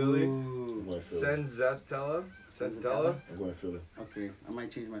for Philly. Ooh. I'm going Philly. Senzatella. I'm going Philly. Okay, I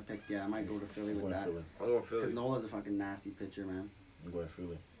might change my pick. Yeah, I might go to Philly I'm with going that. Philly. I'm going Because Philly. Nola's a fucking nasty pitcher, man. I'm going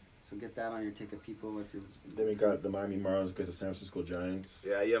Philly. So get that on your ticket, people. If you're Then we got the Miami Marlins against the San Francisco Giants.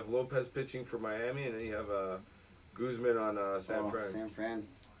 Yeah, you have Lopez pitching for Miami, and then you have Guzman on San Fran. San Fran.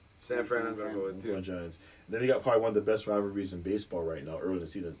 San Fran, I'm gonna go I'm with going too. Giants. Then we got probably one of the best rivalries in baseball right now, early in the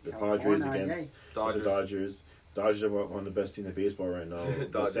season. The Padres California, against Dodgers. the Dodgers. Dodgers are one of the best teams in baseball right now.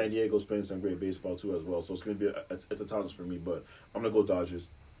 But Dodgers. San Diego's playing some great baseball too as well. So it's gonna be it's a toss for me, but I'm gonna go Dodgers.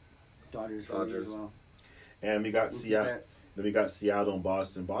 Dodgers for me as Dodgers. well. And we got Mookie Seattle. Betts. Then we got Seattle and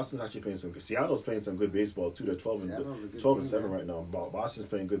Boston. Boston's actually playing some good. Seattle's playing some good baseball too. They're 12 Seattle's a and good 12 and team, 7 man. right now. Boston's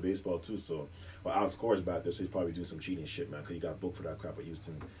playing good baseball too. So, well, Alex Cora's back there, so he's probably doing some cheating shit, man. Because he got booked for that crap at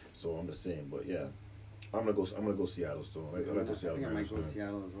Houston. So I'm just saying, but yeah, I'm gonna go Seattle still. I like I go Seattle. think I might go Mariners, man.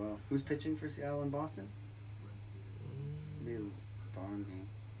 Seattle as well. Who's pitching for Seattle and Boston? Be a barn game.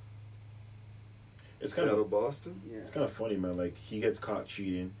 It's kind Seattle, of Boston. Yeah. it's kind of funny, man. Like he gets caught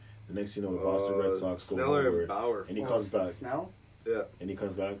cheating. The next thing you know, the Boston Red Sox go Sneller over, and Bauer. and he Oh, comes back, Snell? Yeah, and he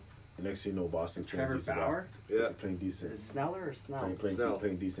comes back. The next thing you know, Boston's playing Trevor decent. Bauer? yeah. Playing Is decent. it Sneller or Snell? Snell.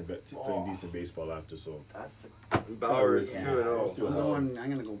 Playing decent baseball after. So That's Bauer is Yeah. 2-0. Let's do I'm it.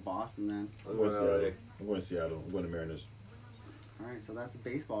 gonna go Boston then. I'm going Seattle. Seattle. I'm going Seattle. I'm going to Mariners. All right, so that's the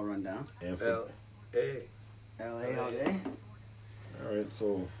baseball rundown. And L.A. LA all day. all right,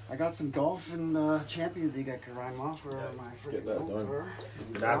 so I got some golf and Champions League I could rhyme off for my get freaking that notes done. for.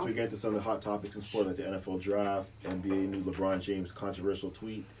 and after we get into some of the hot topics in sport, like the NFL draft, NBA new LeBron James controversial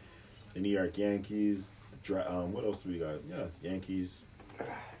tweet, the New York Yankees. What else do we got? Yeah, Yankees.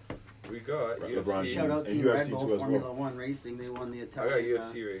 We got LeBron UFC. James. Shout out And Team UFC Red Bull too as Formula well. One Racing. They won the I got Italian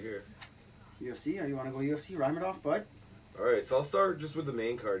UFC right here. UFC. You want to go UFC? Rhyme it off, bud. All right, so I'll start just with the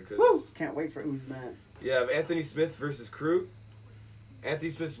main card because Woo! Can't wait for Usman. you have Anthony Smith versus Crute. Anthony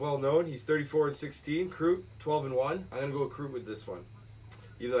Smith is well known. He's 34-16. Crute 12-1. I'm gonna go with Crute with this one.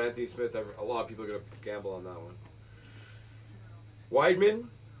 Even though Anthony Smith, a lot of people are gonna gamble on that one. Weidman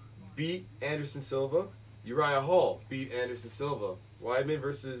beat Anderson Silva. Uriah Hall beat Anderson Silva. Weidman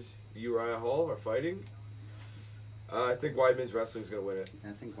versus Uriah Hall are fighting. I think Weidman's wrestling is gonna win it.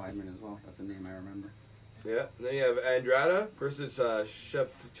 I think Weidman as well. That's a name I remember. Yeah. And then you have Andrada versus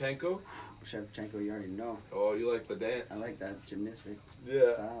Shevchenko. Shevchenko, you already know. Oh, you like the dance? I like that gymnastic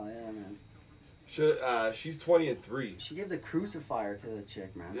Yeah. style. Yeah, man. She's 20-3. She gave the crucifier to the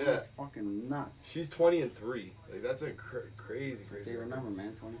chick, man. Yeah. That was fucking nuts. She's 20-3. Like that's a crazy. Favorite number,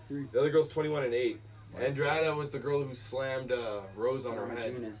 man. 23. The other girl's 21-8. Andrada was the girl who slammed Rose on her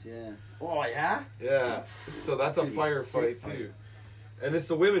head. Junis, yeah. Oh yeah. Yeah. So that's a That's gonna be a firefight sick too. And it's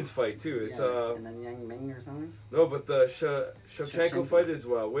the women's fight too. It's Yeah, and then Yang Ming or something. no, but the Shevchenko Shevchenko. fight is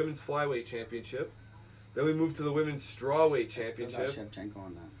women's flyweight championship. Then we move to the women's strawweight I still got championship. Shevchenko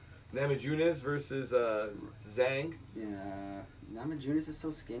on that. Namajunas versus Zhang. Yeah, Namajunas is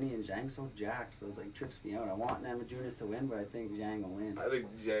so skinny and Zhang's so jacked, so it's like trips me out. I want Namajunas to win, but I think Zhang will win. I think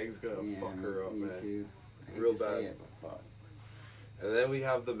Zhang's gonna fuck her up, me man. too. I hate Real to say bad. it, but fuck. And then we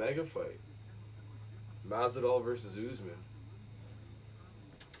have the mega fight. Masvidal versus Usman.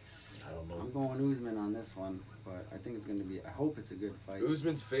 I don't I'm know. going Usman on this one, but I think it's gonna be. I hope it's a good fight.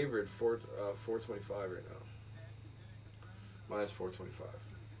 Usman's favored 425 right now. Minus 425.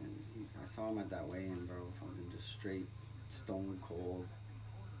 And I saw him at that weigh-in, bro. Fucking just straight, stone cold.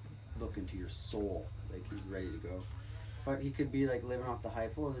 Look into your soul, like he's ready to go. But he could be like living off the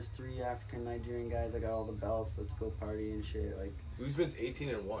hype. Oh, there's 3 African Nigerian guys that got all the belts. Let's go party and shit. Like Usman's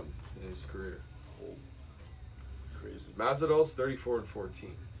 18-1 in his career. Crazy. Masvidal's 34-14.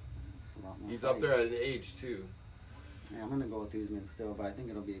 it's a lot more. He's up fights. there at an age too. Yeah, I'm gonna go with Usman still, but I think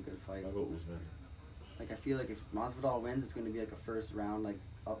it'll be a good fight. I'll go Usman. Like I feel like if Masvidal wins, it's gonna be like a first round like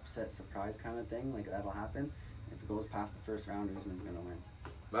upset surprise kind of thing. Like that'll happen. If it goes past the first round, Usman's gonna win.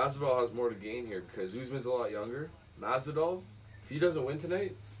 Masvidal has more to gain here because Usman's a lot younger. Masvidal, if he doesn't win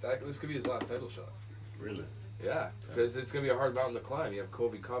tonight, this could be his last title shot. Really? Yeah, because it's gonna be a hard mountain to climb. You have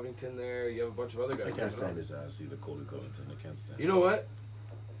Kobe Covington there. You have a bunch of other I guys. can't coming stand up. his ass either. Colby Covington. I can't stand. You know what?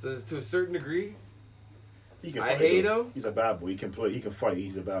 To a certain degree, He can I fight, hate though. him. He's a bad boy. He can play. He can fight.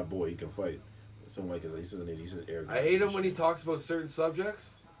 He's a bad boy. He can fight. Something like he's just arrogant. I hate him when he talks about certain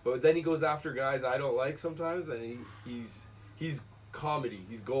subjects, but then he goes after guys I don't like sometimes, and he's comedy.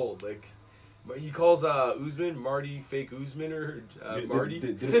 He's gold. Like But he calls Usman Marty fake Usman or Marty.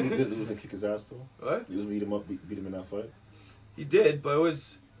 Didn't kick his ass though. What? He was beat him up, beat him in that fight. He did, but it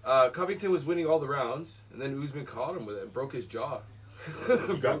was Covington was winning all the rounds, and then Usman caught him with it and broke his jaw.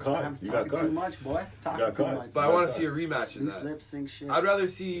 You got caught. I'm You got talking too caught. much, boy. got Talking too caught. much. But I want to see a rematch in Loose that. lips sink shit. I'd rather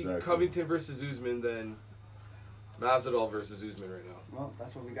see Exactly. Covington versus Usman than Masvidal versus Usman right now. Well,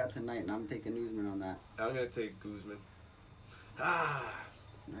 that's what we got tonight, and I'm taking Usman on that. I'm gonna take Usman. Ah,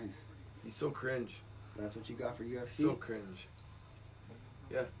 Nice. he's so cringe. So that's what you got for UFC? So cringe.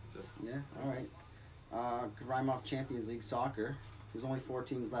 Yeah. It's a, Yeah, all right. Rhyme off Champions League soccer. There's only 4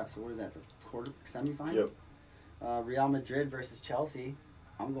 teams left, so what is that, the quarter, semifinals? Yep. Real Madrid versus Chelsea.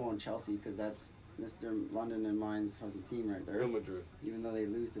 I'm going Chelsea because that's Mr. London and mine's fucking team right there. Real Madrid. Even though they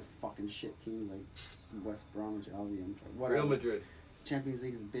lose to fucking shit teams like West Bromwich Albion. Whatever. Real Madrid. Champions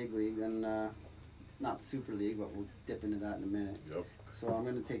League's the big league, and not the Super League, but we'll dip into that in a minute. Yep. So I'm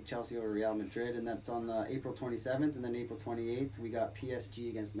going to take Chelsea over Real Madrid, and that's on April 27th, and then April 28th, we got PSG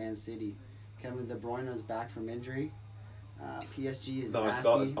against Man City. Kevin De Bruyne is back from injury. PSG is No, nasty.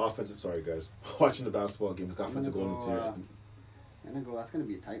 it's offensive. Sorry, guys. Watching the basketball game, it's got offensive goal in the team. I'm going to go, that's going to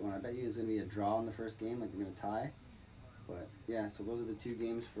be a tight one. I bet you it's going to be a draw in the first game, like they're going to tie. But, yeah, so those are the 2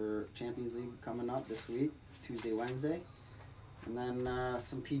 games for Champions League coming up this week, Tuesday, Wednesday. And then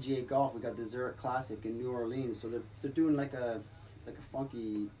some PGA golf. We got the Zurich Classic in New Orleans. So they're doing like a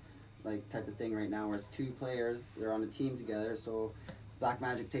funky like type of thing right now where it's 2 players. They're on a team together. So Black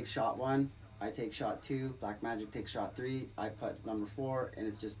Magic takes shot 1. I take shot 2. Black Magic takes shot 3. I putt number 4. And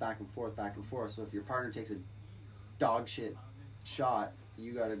it's just back and forth, back and forth. So if your partner takes a dog shit shot,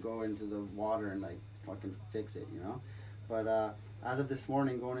 you got to go into the water and like fucking fix it, you know? But as of this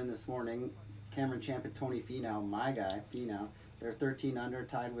morning, going in this morning, Cameron Champ and Tony Finau, my guy, Finau, they're 13 under,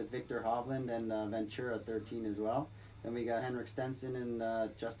 tied with Victor Hovland and Ventura 13 as well. Then we got Henrik Stenson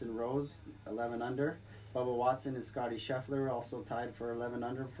and Justin Rose, 11 under. Bubba Watson and Scotty Scheffler also tied for 11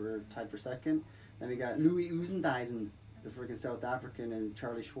 under, tied for second. Then we got Louis Oosthuizen, the freaking South African, and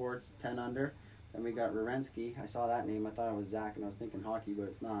Charlie Schwartz, 10 under. Then we got Rorensky. I saw that name. I thought it was Zach, and I was thinking hockey, but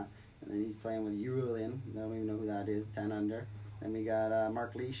it's not. And then he's playing with Urlin. I don't even know who that is, 10 under. Then we got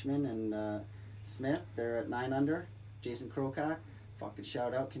Mark Leishman and Smith. They're at 9 under. Jason Krokak, fucking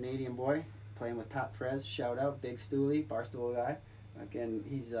shout out, Canadian boy, playing with Pat Perez, shout out, Big Stooley, Barstool guy. Again,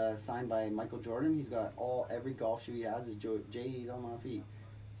 he's signed by Michael Jordan. He's got every golf shoe he has is J's on my feet.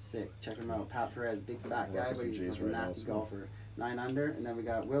 Sick. Check him out. Pat Perez, big fat guy, but he's a fucking nasty golfer. 9 under. And then we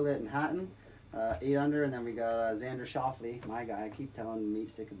got Willett and Hatton, 8 under. And then we got Xander Schauffele, my guy. I keep telling Meat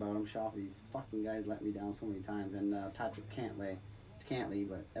Stick about him. Schauffele, these fucking guys let me down so many times. And Patrick Cantlay. It's Cantley,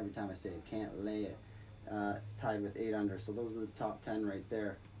 but every time I say it, can't lay it. Tied with 8 under. So those are the top 10 right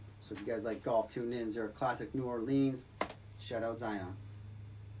there. So if you guys like golf, tune in. Zurich Classic New Orleans. Shout out Zion.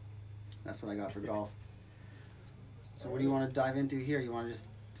 That's what I got for golf. So what do you want to dive into here? You want to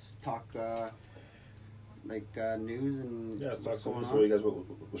just talk news and Yeah, let's talk what's some. going So, on? you guys,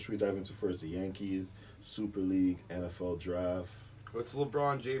 what should we dive into first? The Yankees, Super League, NFL draft. What's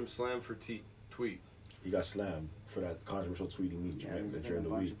LeBron James slam for tweet? He got slammed for that controversial tweet he made Yeah, there's been during a the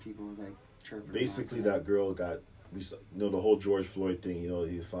bunch week. of people like chirping. Basically, about that girl got, the whole George Floyd thing.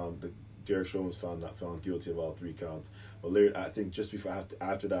 He's found Derek Chauvin was found guilty of all 3 counts. But later, I think just before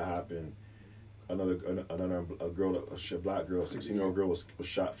after that happened, a black girl, 16-year-old girl was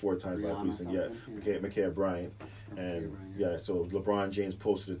shot 4 times by Brianna police. And yeah, something, Micaiah Bryant. And Bryant. yeah, so LeBron James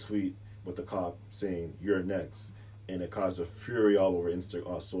posted a tweet with the cop saying, "You're next," and it caused a fury all over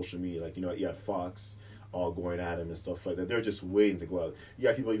social media. Like, you had Fox all going at him and stuff like that. They're just waiting to go out.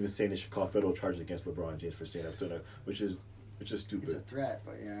 Yeah, people even saying they should call federal charges against LeBron James for saying that, which is stupid. It's a threat,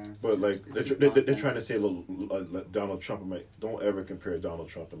 but yeah. But it's they're trying to say Donald Trump. I'm like, don't ever compare Donald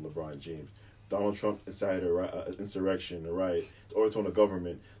Trump and LeBron James. Donald Trump incited an insurrection, a riot, to overthrow the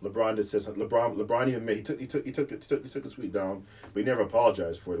government. LeBron just says LeBron even made he took the tweet down, but he never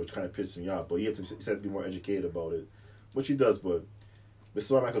apologized for it, which kind of pissed me off. But he said to be more educated about it, which he does. But this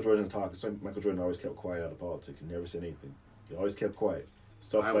is why Michael Jordan talks. So Michael Jordan always kept quiet out of politics. He never said anything. He always kept quiet.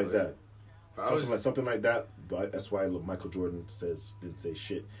 Stuff like that. Something like that. But that's why Michael Jordan didn't say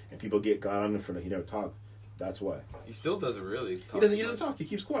shit, and people got on him for he never talked. That's why. He still doesn't really talk. He doesn't talk. He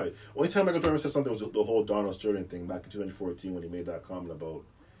keeps quiet. Only time Michael Jordan said something was the whole Donald Sterling thing back in 2014 when he made that comment about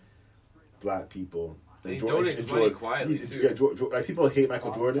black people. He donates money quietly too. Like, people hate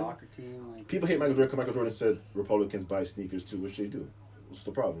Michael Jordan. Soccer team, like, People hate Michael Jordan because Michael Jordan said Republicans buy sneakers too, which they do. What's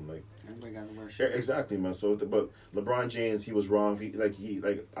the problem? Like, everybody got to wear yeah, shirts. exactly, man. So, but LeBron James, he was wrong.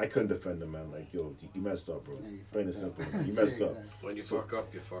 I couldn't defend him, man. Like, yo, you messed up, bro. Yeah, you Plain and fucked simple. up. You messed up. When you fuck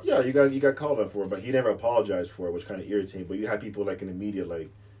up, Yeah, you got called out for it, but he never apologized for it, which kind of irritating. But you had people in the media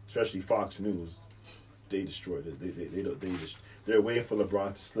especially Fox News, they destroyed it. They're waiting for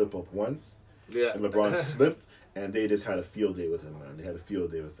LeBron to slip up once, Yeah. and LeBron slipped, and they just had a field day with him, man. They had a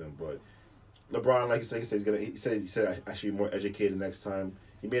field day with him, but LeBron, like he said I should be more educated next time.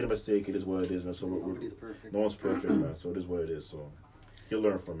 He made a mistake. It is what it is, man. So Nobody's perfect. no one's perfect, man. So it is what it is. So he'll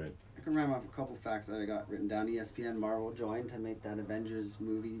learn from it. I can ram off a couple facts that I got written down. ESPN Marvel joined to make that Avengers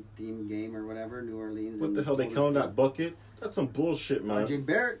movie themed game or whatever. New Orleans. What and the hell they Golden calling State. that bucket? That's some bullshit, man. RJ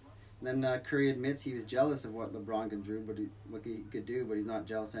Barrett. Then Curry admits he was jealous of what LeBron could do, what he could do, but he's not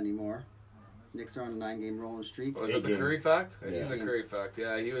jealous anymore. Knicks are on a 9-game rolling streak. Was that the Curry fact? I seen the Yeah. Curry fact.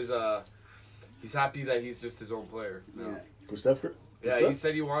 Yeah, he was. He's happy that he's just his own player. No. Yeah, Steph Curry? Yeah, Steph? he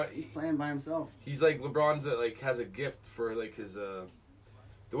said he's playing by himself. he's like LeBron's has a gift for like his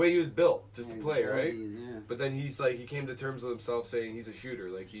the way he was built just Yeah, to his play, right? abilities, Yeah. But then he came to terms with himself saying he's a shooter.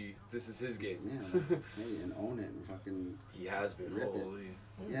 Like this is his game. Yeah, hey, and own it and fucking. He has been. Rip it. Holy.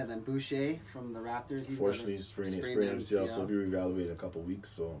 Yeah, then Boucher from the Raptors. Unfortunately, he's sprained MCL, so he'll be reevaluated in a couple weeks.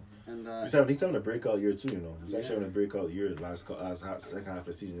 So And he's having a breakout year too. You know, he's actually Yeah. having a breakout year. Second half of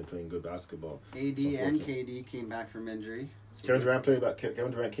the season, playing good basketball. AD and KD came back from injury. Kevin Durant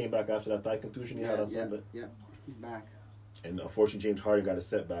came back after that thigh contusion he had on yeah, Sunday. yeah, he's back. And unfortunately, James Harden got a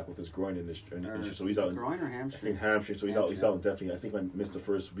setback with his groin in this, so he's out. Groin or I hamstring? think hamstring, so he's out. He's out indefinitely. I think I missed the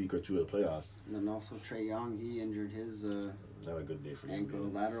first week or two of the playoffs. And then also Trae Young, he injured his Not a good day for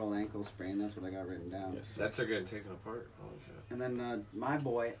him. lateral ankle sprain. That's what I got written down. Yes. Nets are getting taken apart. Holy shit. And then my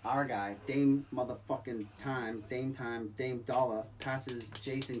boy, our guy, Dame Dollar passes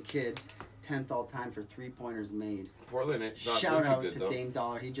Jason Kidd, 10th all time for 3-pointers made. Portland ain't not Shout doing too out good to though. Dame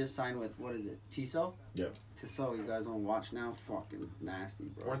Dollar. He just signed with what is it, Tissot? Yep. Tissot. He's got his own watch now. Fucking nasty,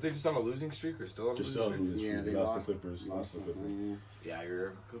 bro. Weren't they just on a losing streak or still on a Just losing still streak? losing. Yeah, they lost the Clippers. Lost the Clippers. Yeah, you're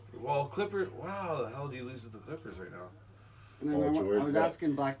a Clipper. Well, Clippers. Wow, the hell do you lose to the Clippers right now? And then Paul George I was got-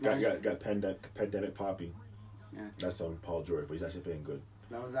 asking Black Knight. Got pandemic Poppy. Yeah. That's on Paul George, but he's actually playing good.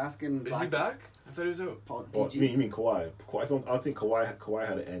 I was asking. Is he back? I thought he was out. Paul Oh, PG. you mean Kawhi? I don't think Kawhi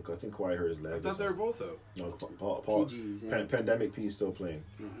had an ankle. I think Kawhi hurt his leg. I or thought they were something. both out. No, Paul. PGs, yeah. Pandemic P is still playing.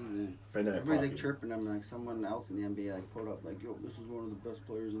 Yeah, he's in. Pandemic Everybody's Poppy. like chirping him, like someone else in the NBA like put up like, yo, this is one of the best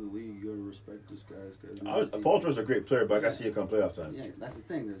players in the league. You gotta respect this guy. This guy's Paul George's a great player, but I Yeah. gotta see it come playoff time. Yeah, that's the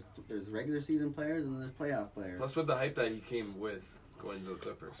thing. There's regular season players and there's playoff players. Plus, with the hype that he came with going to the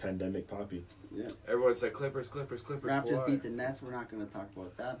Clippers, Pandemic Poppy. Yeah. everyone said Clippers. Raptors Kawhi. beat the Nets. We're not going to talk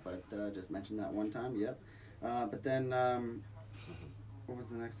about that, but just mentioned that one time. Yep. But then, what was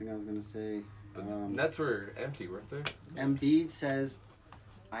the next thing I was going to say? But the Nets were empty, weren't they? Embiid says,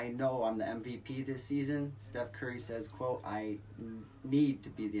 I know I'm the MVP this season. Steph Curry says, quote, I need to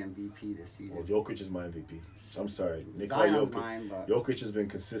be the MVP this season. Well, Jokic is my MVP. I'm sorry. Nikola Zion's Jokic. mine, but Jokic has been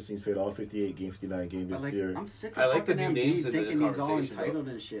consistent. He's played all 58 games, 59 games but, this like, year. I'm sick I of like the fucking new names Embiid in the thinking he's all conversation, though. entitled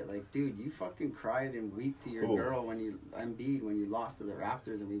and shit. Like, dude, you fucking cried and weep to your Who? girl when you lost to the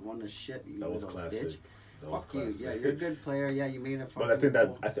Raptors and we won the shit. You That was little classic. bitch. That was Fuck you. classic. Yeah, you're a good player. Yeah, you made a fucking. But I think that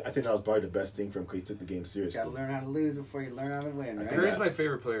goal. I think that was probably the best thing for him because he took the game seriously. Gotta learn how to lose before you learn how to win, right? Curry's my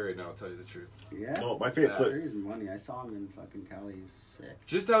favorite player right now. I'll tell you the truth. Yeah. No, my favorite Yeah. player. Curry's money. I saw him in fucking Cali. He was sick.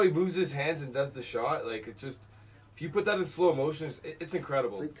 Just how he moves his hands and does the shot, like it just. If you put that in slow motion, it's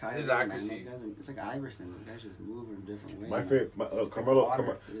incredible. It's like Kyrie, His man. accuracy. Those guys are, it's like Iverson. Those guys just move in a different way. My man. favorite, It's like Carmelo.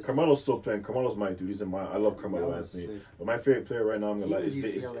 water. Just- Carmelo's still playing. Carmelo's my dude. He's in my. I love Carmelo Carmelo's Anthony. sick. But my favorite player right now, I'm He gonna lie, was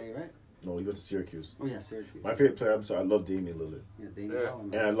is UCLA, right? no, he went to Syracuse. Oh yeah, Syracuse. My favorite player, I'm sorry, I love Damian Lillard, Yeah, Damian Yeah. Lillard,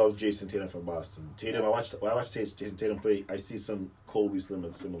 and I man. love Jason Tatum from Boston. Tatum, when I watch Jason Tatum play, I see some Kobe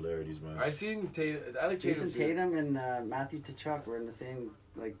similarities, man. I seen Tatum. I like Jason Tatum. Tatum and Matthew Tkachuk were in the same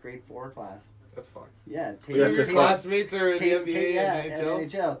like grade 4 class. That's fucked. Yeah, Yeah, Two of your Tatum- classmates are in the NBA yeah, and at NHL.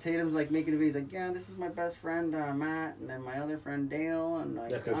 NHL. Tatum's like making a video. He's like, yeah, this is my best friend Matt, and then my other friend Dale, and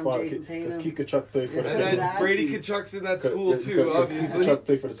like, Yeah, I'm Jason Tatum. because Kachuk played for Yeah, the And That's St. then nasty. Brady Kachuk's in that school too, Because obviously. Kachuk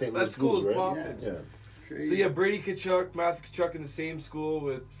played for the St. Louis That school's Blues, right? popping. Yeah. It's crazy. So yeah, Brady Kachuk, Matthew Kachuk in the same school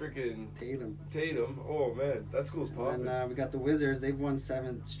with freaking Tatum. Tatum. Oh man, that school's popping. And we got the Wizards. They've won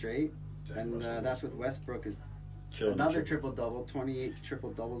 7 straight, and Russell that's with Westbrook is Killing the another triple. triple-double, 28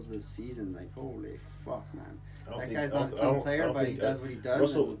 triple-doubles this season. Like, holy fuck, man. I don't That think- guy's I not a don't- I team don't- I player, don't but he think- does what he does.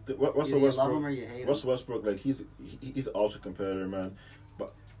 Russell and Russell either you love Westbrook. him or you hate him. Russell Westbrook, like he's an ultra competitor, man.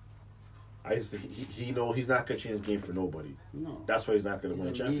 But I just think he know he's not gonna change his game for nobody. No. That's why he's not gonna He's win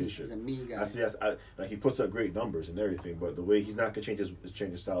a a championship. He's a me guy. I see. Like he puts up great numbers and everything, but the way he's not gonna change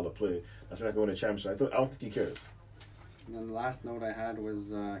his style of play. That's why he's not gonna win a championship. I don't think he cares. And then the last note I had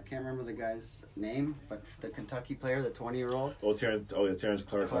was I can't remember the guy's name, but the Kentucky player, the 20-year-old. Terrence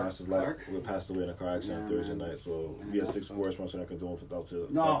Clark lost his life. Clark? We passed away in a car accident Yeah, Thursday man. night. So Yeah, we had that's 6 sports. Once I condolence out to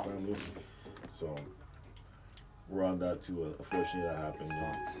No. that family. So we're on that too. Unfortunately, that happened. It's You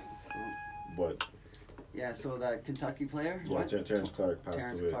know. stopped. It's cool. But Yeah, so that Kentucky player, yeah, what? Terrence Clark passed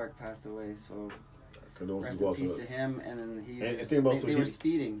Terrence away. Clark passed away, so Condolences rest go in out to peace the- to him. And then he And was, think about they so were he-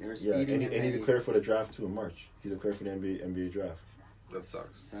 speeding. They were Yeah, speeding. and he declared for the draft too in March. He declared for the NBA draft. That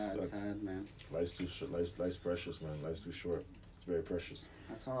sucks. Sad, Sucks. sad, man. Life's too short. Life's precious, man. Life's too short. It's very precious.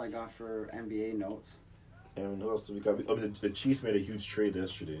 That's all I got for NBA notes. And who else do we got? I mean, the Chiefs made a huge trade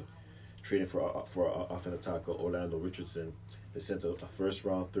yesterday, trading for offensive tackle Orlando Richardson. They sent a first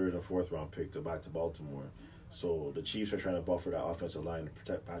round, third, and fourth round pick back to Baltimore. So the Chiefs are trying to buffer that offensive line to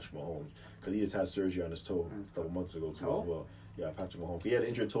protect Patrick Mahomes because he just had surgery on his toe a couple months ago too Toe? as well. Yeah, Patrick Mahomes. He had an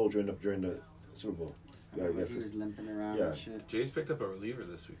injured toe during the Super Bowl. I remember he was limping around Yeah. and shit. Jays picked up a reliever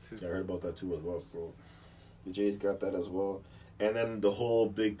this week too. Yeah, I heard about that too as well. So the Jays got that as well. And then the whole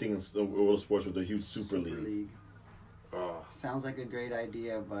big thing in the world of sports with the huge Super League. Oh, Sounds like a great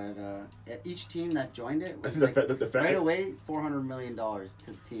idea, but each team that joined it I was think like, the fan, right away $400 million to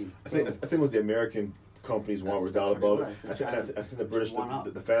the team. I think it was the American companies That's- were that's down what about it it. was. I think the British one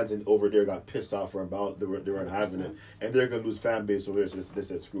up. the fans over there got pissed off for about they weren't having it, and they're gonna lose fan base over there. So they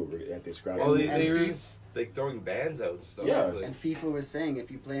said screw it, they scrap well, it. they were FIFA like throwing bands out and stuff. Yeah. Like, And FIFA was saying if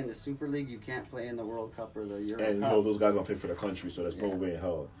you play in the Super League, you can't play in the World Cup or the Euro And you Cup. know those guys gonna play for the country, so there's no Yeah. way in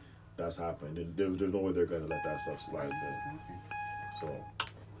hell that's happening. There's no way they're gonna let that stuff slide. So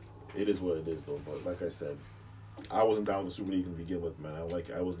it is what it is, though. But like I said, I wasn't down with Super League to begin with, man.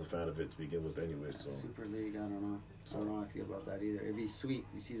 I wasn't a fan of it to begin with anyway. So Super League, I don't know. I don't know how I feel about that either. It'd be sweet.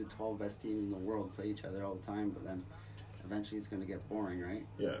 You see the 12 best teams in the world play each other all the time, but then eventually it's going to get boring, right?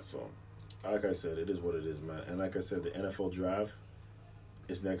 yeah, so like I said, it is what it is, man. And like I said, the NFL draft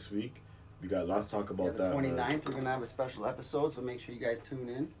is next week. We got a lot to talk Yeah, about the that, 29th, man. we're going to have a special episode, so make sure you guys tune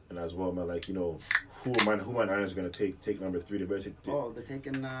in. And as well, man, like, you know, who my Niners are gonna take number 3? They better take Oh, they're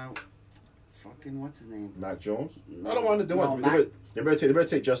taking, fucking, what's his name? Mac Jones. No. I don't want to. No, They better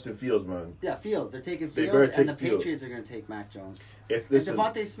take Justin Fields, man. Yeah, Fields. They're taking They Fields, better and the take Fields. Patriots are going to take Mac Jones. If And listen,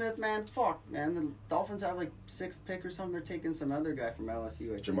 Devontae Smith, man, fuck, man. The Dolphins have like 6th pick or something. They're taking some other guy from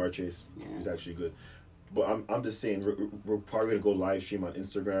LSU. I think. Jamar Chase, Yeah. he's actually good. But I'm just saying, we're probably gonna go live stream on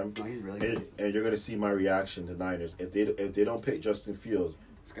Instagram, No, he's really good. and you're gonna see my reaction to Niners. If they don't pick Justin Fields,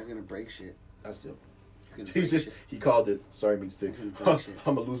 This guy's going to break shit. that's it. He's going to break shit. He called it. Sorry, meat stick. He's gonna I'm break shit.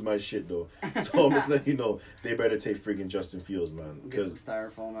 gonna lose my shit though. So I'm just letting you know they better take freaking Justin Fields, man. Get some Because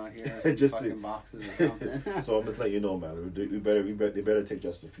styrofoam out here, or some Just fucking to- boxes or something. so I'm just letting you know, man. They better take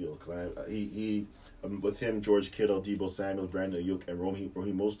Justin Fields because he with him, George Kittle, Debo Samuel, Brandon Ayuk, and Raheem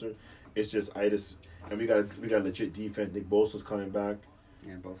Mostert. It's just and we got legit defense. Nick Bosa's coming back.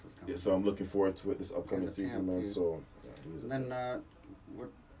 Yeah, both is coming. Yeah, so I'm looking forward to it this upcoming He's a season, champ, man. too. So And then,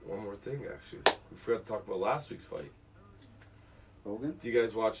 one more thing, actually, we forgot to talk about last week's fight. Logan? Do you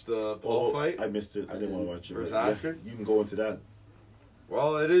guys watch the Paul fight? I missed it. I didn't want to watch it. Versus but yeah, Askren? you can go into that.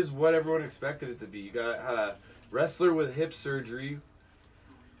 Well, it is what everyone expected it to be. You had a wrestler with hip surgery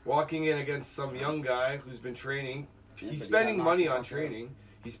walking in against some young guy who's been training. Yeah, but He's he spending got money knocked on the fuck training.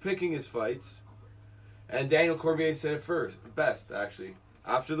 He's picking his fights. And Daniel Cormier said it best, actually.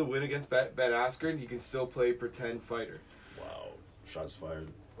 After the win against Ben Askren, he can still play pretend fighter. Wow, shots fired.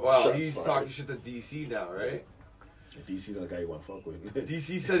 Well, Shots he's fired. talking shit to DC now, right? DC's the guy you want to fuck with.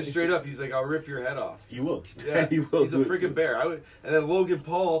 DC said straight up, he's like, I'll rip your head off. He will. Yeah, he will. He's a do it, freaking too. bear. And then Logan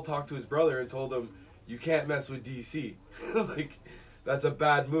Paul talked to his brother and told him, "You can't mess with DC. Like, that's a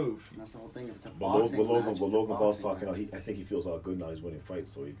bad move." That's the whole thing. If it's a But boxing Logan, match, but it's a Logan Paul's boxing talking. match. I think he feels all good now. He's winning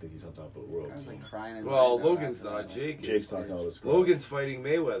fights, so he thinks he's on top of the world. I was So. like crying his Well, eyes out Logan's after not. that. Jake Jake's is. talking all this crap. Logan's fighting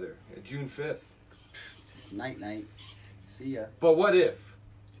Mayweather on June 5th. Night. See ya. But what if?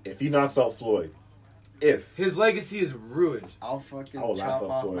 If he knocks out Floyd, if His legacy is ruined. I'll fucking I'll laugh chop at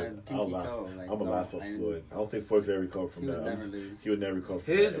off my Floyd. I'll pinky laugh. toe. Like, I'm gonna no, laugh at I- Floyd. I don't think Floyd could ever recover from He would that. never lose. He would never recover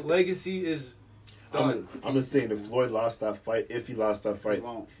from His that. legacy is done. I'm just saying, if Floyd lost that fight, if he lost that He fight,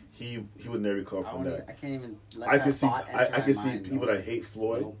 won't. he would never recover I, from won't even, that. I can't even let I that can see thought I enter can my see mind, people no. that hate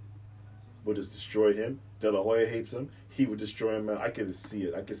Floyd Nope. would just destroy him. De La Hoya hates him. He would destroy him, man. I can see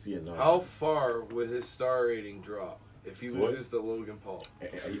it. I can see it now. How far would his star rating drop if he Floyd? loses to Logan Paul? A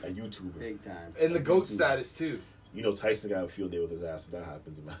YouTuber. Big time. And the Like GOAT YouTube. status, too. You know, Tyson got a field day with his ass, so that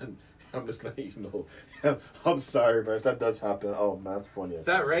happens, man. I'm just letting you know. I'm sorry, man. That does happen. Oh, man, that's funny.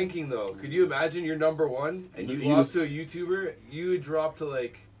 That ranking, though, could you imagine you're number one and you You lost lose- to a YouTuber? You would drop to,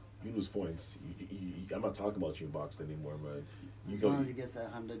 like... You lose points. I'm not talking about you in boxing anymore, man. You As long go. as he gets that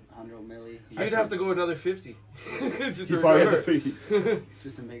 100 milli, You'd have to go another 50. Just, You to probably have to. recover.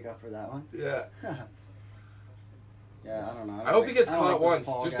 just to make up for that one. Yeah. Yeah, I don't know. I hope he gets I don't caught this once,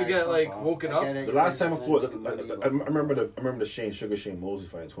 Paul just guy. to get, Fuck like, off. woken I up. get it, The you're last time I just fought, making money, I but- remember the Sugar Shane Mosley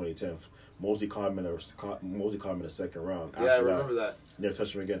fight in 2010. Mosley caught him in the second round. Yeah, I remember that. Never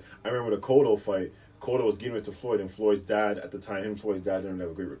touched him again. I remember the Cotto fight. Cotto was giving it to Floyd, and Floyd's dad at the time, him and Floyd's dad didn't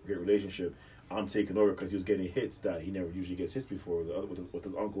have a great relationship. I'm taking over because he was getting hits that he never usually gets hits before with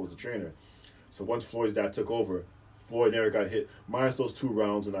his uncle as a trainer. So once Floyd's dad took over, Floyd never got hit. Minus those 2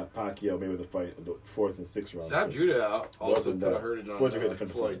 rounds in that Pacquiao Mayweather fight, the 4th and 6th round. Zab Judah also Wasn't put a that- hurting on Floyd's a good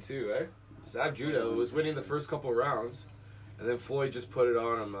defender. Floyd too, eh? Zab Judah was winning the first couple rounds, and then Floyd just put it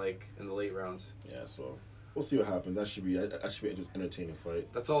on him like in the late rounds. Yeah, so we'll see what happens. That should be an entertaining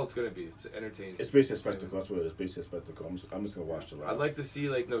fight. That's all it's gonna be. It's entertaining. It's basically a spectacle. That's what it is. Basically a spectacle. I'm just gonna watch the live. I'd like to see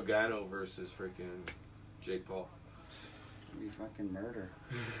like Nogano versus freaking Jake Paul. It'd be fucking murder.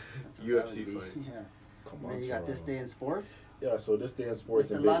 That's what UFC that would be. fight. Yeah. Come And on, then you got this Toronto. day in sports. Yeah, so this day in sports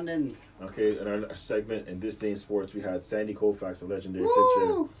Mr. and London. okay, in our segment in this day in sports, we had Sandy Koufax, a legendary pitcher,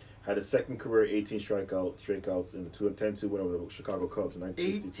 Woo! had a second career 18 strikeouts in the 10-2 win over the Chicago Cubs in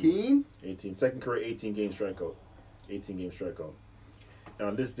 1962. 18? Second career 18 game strikeout. And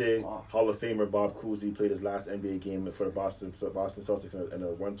on this day, Wow. Hall of Famer Bob Cousy played his last NBA game for the Boston Celtics in a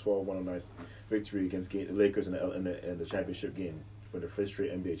 112-109 victory against the Lakers in the championship game for the 5th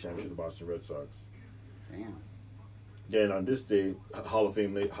straight NBA championship, the Boston Red Sox. Damn. Then on this day, Hall of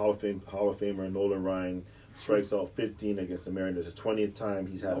Famer Nolan Ryan strikes out 15 against the Mariners. It's 20th time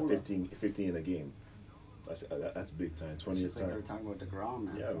he's had a 15 in a game. That's big time. It's 20th just like we were time. talking about DeGrom,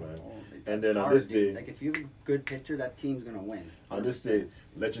 man. Yeah, man. That's And then on hard, this dude. day- like if you have a good pitcher, that team's gonna win. On this day,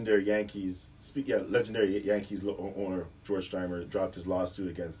 legendary Yankees owner George Steinbrenner dropped his lawsuit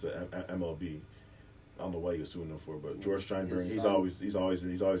against the MLB. I don't know what he was suing them for, but George Steinbrenner, His he's son. always in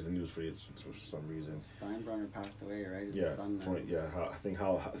the news for some reason. Steinbrenner passed away, right? His Yeah, son, 20, yeah. I think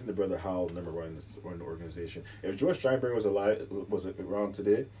the brother Howell never run the organization. If George Steinbrenner was around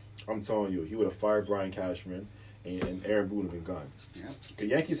today, I'm telling you, he would have fired Brian Cashman, and Aaron Boone would have been gone. Yep. The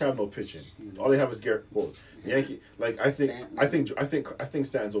Yankees have no pitching. All they have is Garrett Cole. The I think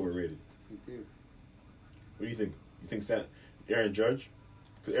Stanton's overrated. Me too. What do you think? You think Aaron Judge?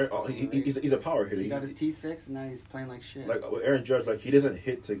 Because he's a power hitter. He got his teeth fixed, and now he's playing like shit. Like with Aaron Judge, like he doesn't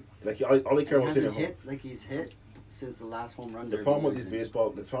hit to like all he cares he about is hasn't hitting home. hit like he's hit since the last home run. The derby problem with he these was in. baseball,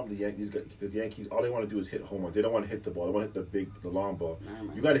 the Yankees, all they want to do is hit home run. They don't want to hit the ball. They want to hit the long ball. Nah,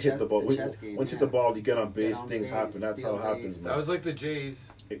 man, You got to it's a hit the chess- ball. it's a chess game, Once you yeah. hit the ball, you get on base. on Things base, happen. That's how steal it happens. base. Man. That was like the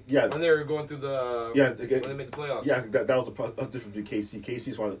Jays Yeah, when they were going through the Yeah, when they made the playoffs. yeah. That was different than KC.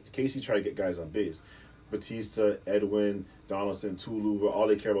 KC tried to get guys on base. Batista, Edwin, Donaldson, Tulu, all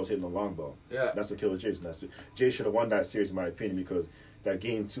they care about is hitting the long ball. Yeah. That's what killed Jays. And that's it. Jay should have won that series, in my opinion, because that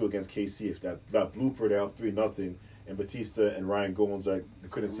game 2 against KC, if that blooper there, 3-0, and Batista and Ryan Goins they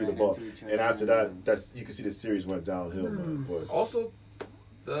couldn't see the Ran ball, into each and other, after and- that, you can see the series went downhill. Man. But Also,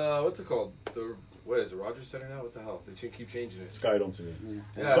 the what's it called? What is it? Rogers Center now? What the hell? They keep changing it. Skydome to me. Yeah,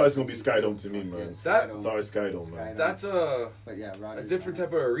 Yeah. It's gonna be Skydome to me, man. Yes, That- It's always Skydome, man. That's But yeah, a Rogers different Center.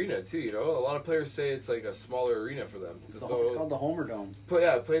 type of arena too. You know, a lot of players say it's like a smaller arena for them. It's called the Homer Dome.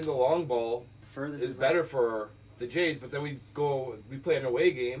 Playing the long ball The furthest is is better like, for the Jays, but then we play an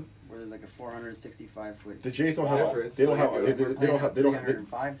away game. where there's like a 465 foot. The Jays don't Wall. have. Difference. They don't Like, have. They don't have. They don't.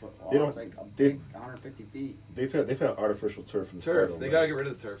 305 foot wall. they don't- It's like a they- big 150 feet. They put an artificial turf in the Turf. Skydome, They man. gotta get rid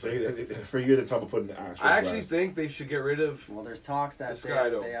of the turf. For a year, they're talking about putting the actual. I actually grass. think they should get rid of. Well, there's talks that The they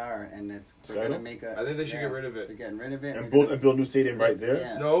Skydome. are, and they're Skydome? gonna make a. I think they should get rid of it. They're getting rid of it. and they're build a new stadium right there.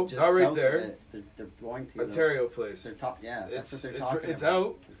 Yeah, No, just not right south of there. it. They're going to though. Ontario place. They're yeah, that's what they're It's- talking it's about.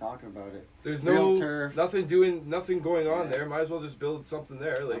 out. They're talking about it. There's Real no turf. nothing going on Yeah. there. Might as well just build something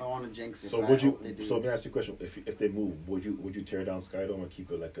there. I Like don't want to jinx it. So but would I you? hope they do. So let me ask you a question: If they move, would you tear down Skydome and keep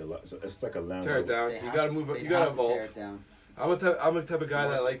it like it's like a land? tear it down. They You have- gotta move. they'd You gotta have to tear evolve. it down. I'm a type of guy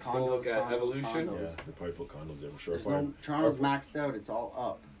that likes to look at Condos, evolution. condos. Yeah, they probably put condos there. I'm sure. There's no Toronto's maxed out. It's all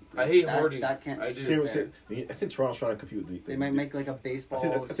up. I hate that, hoarding. That can't. I be do. fair. I think Toronto's trying to compete with They might make like a baseball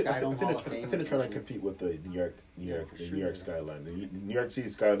Skydome Hall of Fame. I think they're trying to or something. compete with the New York for the sure, New York yeah. skyline. The New York City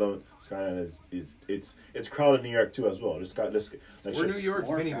skyline is it's crowded in New York too as well. This guy, like We're New York's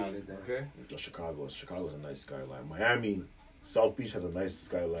more mini me. crowded there. Okay. Chicago's a nice skyline. Miami, South Beach has a nice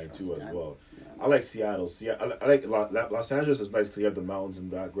skyline too as Yeah. well. Yeah. I like Seattle. I like Los Angeles is nice because you have the mountains in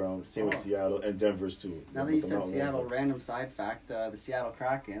the background. Same with Oh. Seattle and Denver's too. Now that With you the said mountain Seattle, life. random side fact: the Seattle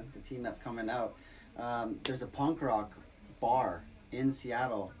Kraken, the team that's coming out, there's a punk rock bar in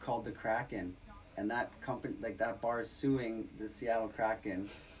Seattle called the Kraken, and that company, like that bar, is suing the Seattle Kraken,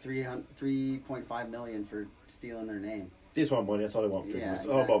 $3.5 million for stealing their name. They just want money. That's all they want. Yeah, It's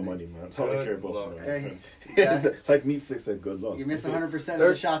all about exactly. money, man. That's all they Good care about. luck. Man. Hey, It's yeah. like Meat Six said, good luck. You miss 100% of They're-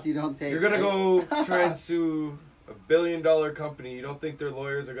 the shots you don't take. You're gonna right? go try and sue A billion-dollar company. You don't think their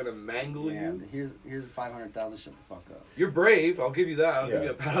lawyers are gonna mangle Yeah, you? here's 500,000. Shut the fuck up. You're brave. I'll give you that. I'll give Yeah. you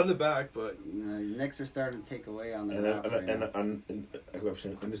a pat on the back. But Knicks are starting to take away on their And raps right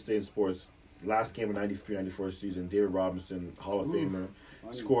now. in this day in sports, last game of 93-94 season, David Robinson, Hall of Famer,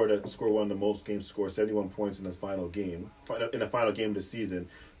 Funny. scored one of the most games, scored 71 points in the final game of the season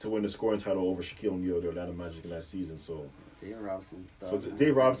to win the scoring title over Shaquille O'Neal, the Atlanta Magic in that season. So David Robinson's So dog, man.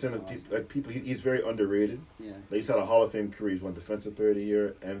 Dave Robinson, Awesome. he's very underrated. Yeah. Like, he's had a Hall of Fame career. He's won Defensive Player of the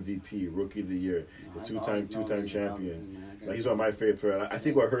Year, MVP, Rookie of the Year, No, the I've two-time always known David champion. Robinson, man. Like, he's one of my favorite players. I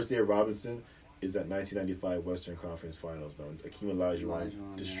think what hurts Dave Robinson is that 1995 Western Conference Finals, man. Akeem Olajuwon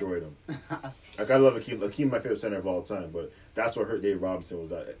Olajuwon, destroyed him. Like, I love Akeem. Akeem, my favorite center of all time, but that's what hurt Dave Robinson was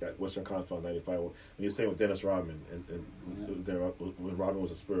that Western Conference Final '95 when he was playing with Dennis Rodman when Rodman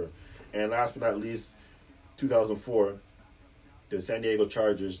was a Spur. And last but not least, 2004, the San Diego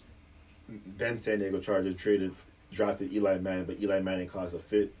Chargers drafted Eli Manning, but Eli Manning caused a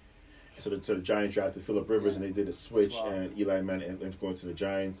fit. So the Giants drafted Phillip Rivers, and they did a switch, Swap. and Eli Manning ended up going to the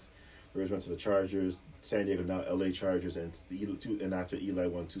Giants. Rivers went to the Chargers. San Diego now LA Chargers, and after Eli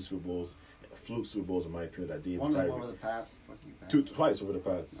won 2 Super Bowls, fluke Super Bowls in my opinion, that David One of them Tyree over the Pats. Fuck you, Pats. twice over the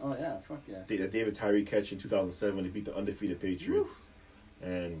Pats. Oh yeah, fuck yeah. David Tyree catch in 2007 when they beat the undefeated Patriots,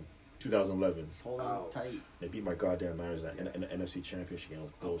 and 2011 Just hold on Ouch. tight. they beat my goddamn Niners in the NFC Championship game.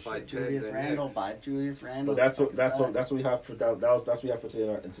 It was By bullshit. Julius the Randle Knicks. by Julius Randle. But that's Fucking what facts. we have for that's what we have for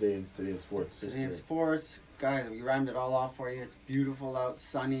today in sports. Today in history. sports, guys, we rhymed it all off for you. It's beautiful out,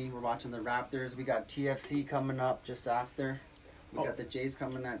 sunny. We're watching the Raptors. We got TFC coming up just after. We Oh. got the Jays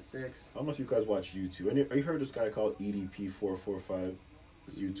coming at 6. I don't know if you guys watch YouTube. Have you heard this guy called EDP445?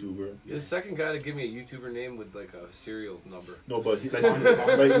 This YouTuber. you're the second guy to give me a YouTuber name with like a serial number. No, but he's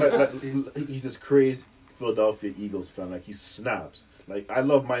this crazy Philadelphia Eagles fan. Like, he snaps. Like, I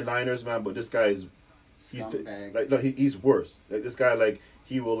love my Niners, man, but this guy is Scumbag. he's worse. Like, this guy, like,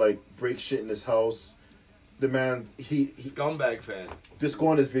 he will like break shit in his house. The man, he Scumbag fan. just go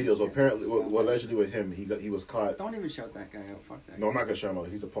on his videos. Yeah, Apparently, he's a well, allegedly with him, he was caught. Don't even shout that guy out. Fuck that No, I'm guy. not gonna shout him out.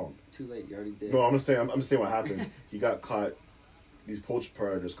 He's a punk. Too late. You already did. No, I'm saying what happened. He got caught. These poach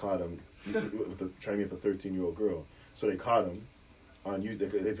predators caught him trying to meet up a 13-year-old girl. So they caught him on you. They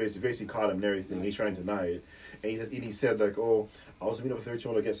basically caught him and everything. And he's trying to deny it, and he said like, "Oh, I was meeting up a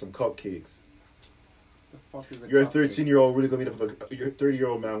 13-year-old to get some cupcakes." The fuck is a You're a cupcake? 13-year-old really gonna meet up with you're a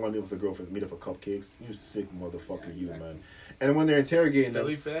 30-year-old man want to meet with a girl for meet up for cupcakes? You sick motherfucker, Yeah, you exactly. man. And when they're interrogating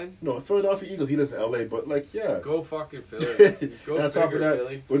Philly them, fan? no, Philadelphia Eagles. He lives in LA, but like, yeah. Go fucking Philly. Go And on top of figure, that,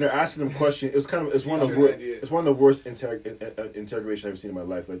 Philly. when they're asking them questions, it's one of the T-shirt worst. idea. It's one of the worst interrogation I've seen in my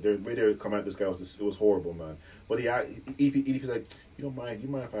life. Like, the way they come at this guy it was horrible, man. But EDP's like, you mind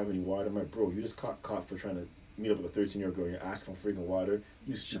if I have any water? I'm like, bro, you just caught for trying to meet up with a 13-year-old girl and you're asking for freaking water.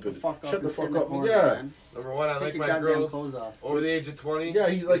 You Shut stupid. the fuck up. Shut the and sit in fuck up. corner, Yeah. man. Number one, I Take like your my goddamn girls clothes off. over the age of 20. Yeah,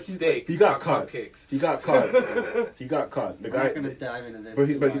 he's like with steak. he got not caught. Cupcakes. He got caught. He got caught. The We're guy. not gonna dive into this. But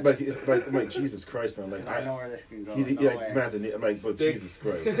too much. I'm like, Jesus Christ, man. Like, I know where this can go. He, No like, way. man's I'm like, but Steak. Jesus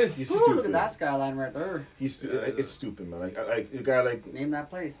Christ, he's Ooh, stupid. look at that skyline right there. It's stupid, man. Like the guy like Name that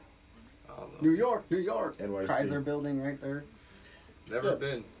place. I don't know. New York, New York. NYC. Chrysler Building right there. Never Yeah.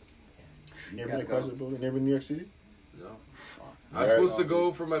 been. never Gotta in the Chrysler Building, never in New York City. No. Fuck. I was Right. supposed to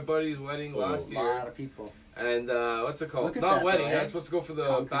go for my buddy's wedding Oh. last A year. lot of people. And what's it called? Look at Not that, wedding. though, eh? I was supposed to go for the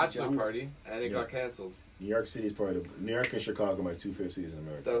Concrete bachelor jungle. party, and it Yeah. got canceled. New York City is probably New York and Chicago are my 2 favorite cities in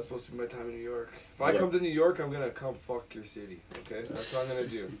America. That was supposed to be my time in New York. If I Yeah. come to New York, I'm gonna come fuck your city. Okay, that's what I'm gonna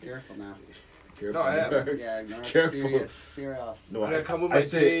do. Be careful now. Careful. No, I am. New York. Yeah, New York's Careful. serious. Serious. No, I'm gonna come with I my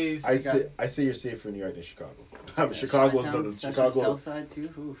say, J's. I say you're safer in New York than Chicago. Yeah, Chicago's Chi-town, another especially Chicago. South side too.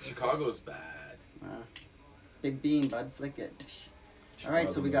 Oof. Chicago's bad. Wow. Big bean, bud. Flick it. All right,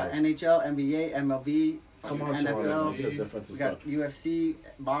 so we got man. NHL, NBA, MLB, Come on, NFL. Toronto. Get a difference We as got UFC,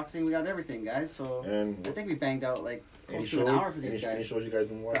 boxing. We got everything, guys. So And I think we banged out like any close to shows? an hour for Any these shows guys. you guys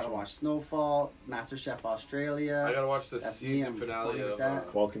been watching? Gotta watch Snowfall, MasterChef Australia. I gotta watch the That's me, season I'm finale fine with of. that.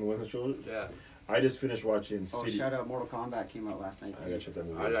 Falcon Winter Soldier. Yeah, I just finished watching Oh, City. shout out! Mortal Kombat came out last night I too. gotta check that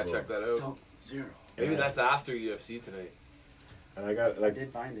movie. I as gotta well. check that out. Sub-Zero. Maybe Yeah. that's after UFC tonight. And I got I like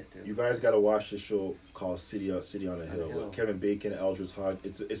did find it too. you guys got to watch this show called City on a City Hill Hill. with Kevin Bacon and Eldridge Hodge.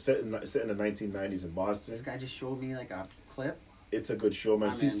 It's set in the 1990s in Boston. This guy just showed me like a clip. It's a good show, man.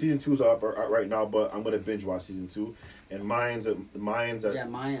 I'm in. Season 2's up right now, but I'm gonna binge watch season 2. And Mayans. Yeah,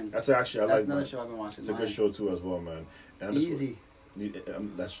 Mayans. That's actually I That's like. another Mayans. show I've been watching. It's a good Mayans. show too as well, man. And I'm just- Easy.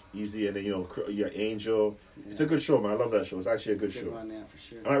 That's easy, and then you got Angel. Yeah. It's a good show, man. I love that show. It's actually a good It's show. one, yeah, for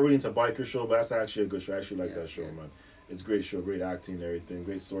sure. I'm not really into biker show, but that's actually a good show. I actually like Yeah, that it's show, good. man. It's a great show, great acting and everything,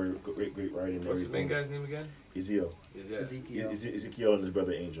 great story, great writing and What's the main everything. guy's name again? Ezekiel. Yeah. Ezekiel. Ezekiel and his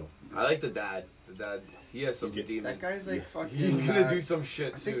brother Angel. I like the dad. The dad, he has some He's demons. That guy's like fucking. He's gonna do some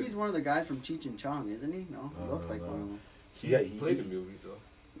shit I think soon. he's one of the guys from Cheech and Chong, isn't he? No, he looks like no. one of them. He played in movies though.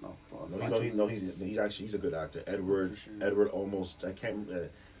 No, well, No, a bunch of movies. he's a good actor. Edward, For sure. Edward almost, I can't,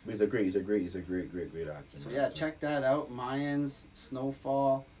 but he's a great actor. So man. yeah, check that out. Mayans,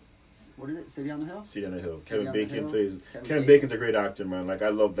 Snowfall. What is it? City on the Hill. City on the Hill. City Kevin on the Bacon Hill. plays. Kevin Kevin Bacon. Bacon's a great actor, man. Like I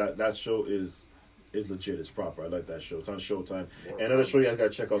love that. That show is legit. It's proper. I like that show. It's on Showtime. And another show you guys gotta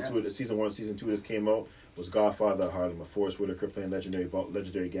check out too. Season 1, season 2 just came out. Was Godfather of Harlem. Forrest Whitaker playing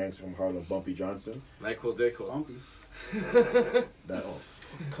legendary gangster from Harlem, Bumpy Johnson. Nyquil Dayquil. Bumpy. That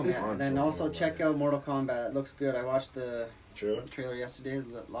come Yeah, on. and then also check out Mortal Kombat. It looks good. I watched the trailer. trailer yesterday. There's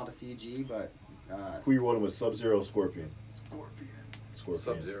a lot of CG, but Who you rolling with? Sub-Zero, Scorpion. Scorpion.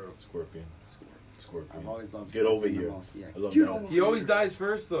 Sub-Zero. Scorpion. I've always loved Get Scorpion over the here. most. Yeah. I love Get that. over He always dies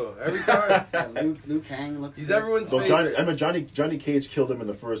first though. Every time. Yeah, Liu Kang looks. He's sick. everyone's So favorite. Johnny Cage killed him in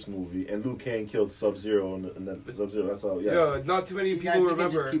the first movie, and Liu Kang killed Sub-Zero in the Sub-Zero. That's all. Yeah. Yo, not too many See, people guys, we can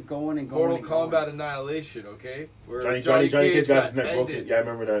remember just keep going and going. Mortal and going. Kombat Annihilation. Okay, where Johnny Cage got his got neck broken. ended. Yeah, I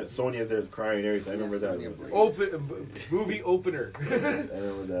remember that. Sonya's there crying and everything. I remember Yeah, that. Sonya Blade. Movie opener. I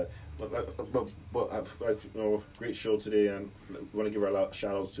remember that. But great show today, and we want to give our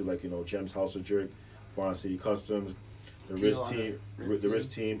shout outs to Gems House of Jerk, Fawn City Customs, the Peel Risk on team, Risk the Risk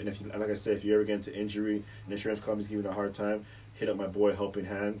team, and like I said, if you ever get into injury and insurance companies giving you a hard time, hit up my boy Helping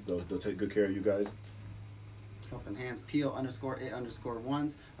Hands. They'll take good care of you guys. Helping Hands, Peel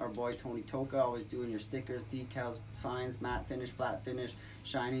 _it_ones. Our boy Tony Toka, always doing your stickers, decals, signs, matte finish, flat finish,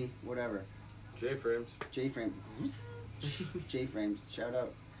 shiny, whatever. J-frames. J-frame. J-frames, shout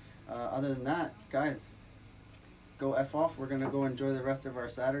out. Other than that, guys, go F off. We're going to go enjoy the rest of our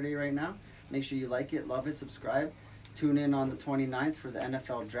Saturday right now. Make sure you like it, love it, subscribe. Tune in on the 29th for the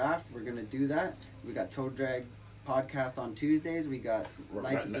NFL draft. We're going to do that. We got Toe Drag podcast on Tuesdays. We got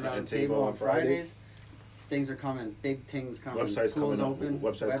Lights at the Round Table on Fridays. Things are coming. Big things coming. Websites Schools coming up. open.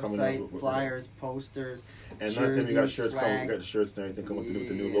 Websites coming up. Flyers, posters, And another thing, we got jerseys, shirts coming. swag. We got the shirts and everything coming with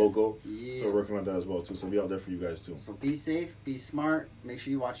the new Yeah. logo. Yeah. So we're working on that as well too. So be out there for you guys too. So be safe, be smart. Make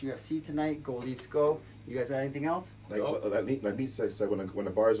sure you watch UFC tonight. Go Leafs, go. You guys got anything else? Like me said, when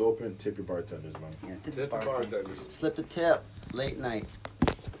the bar's open, tip your bartenders, man. Yeah, Tip the bartenders. Slip the tip. Late night.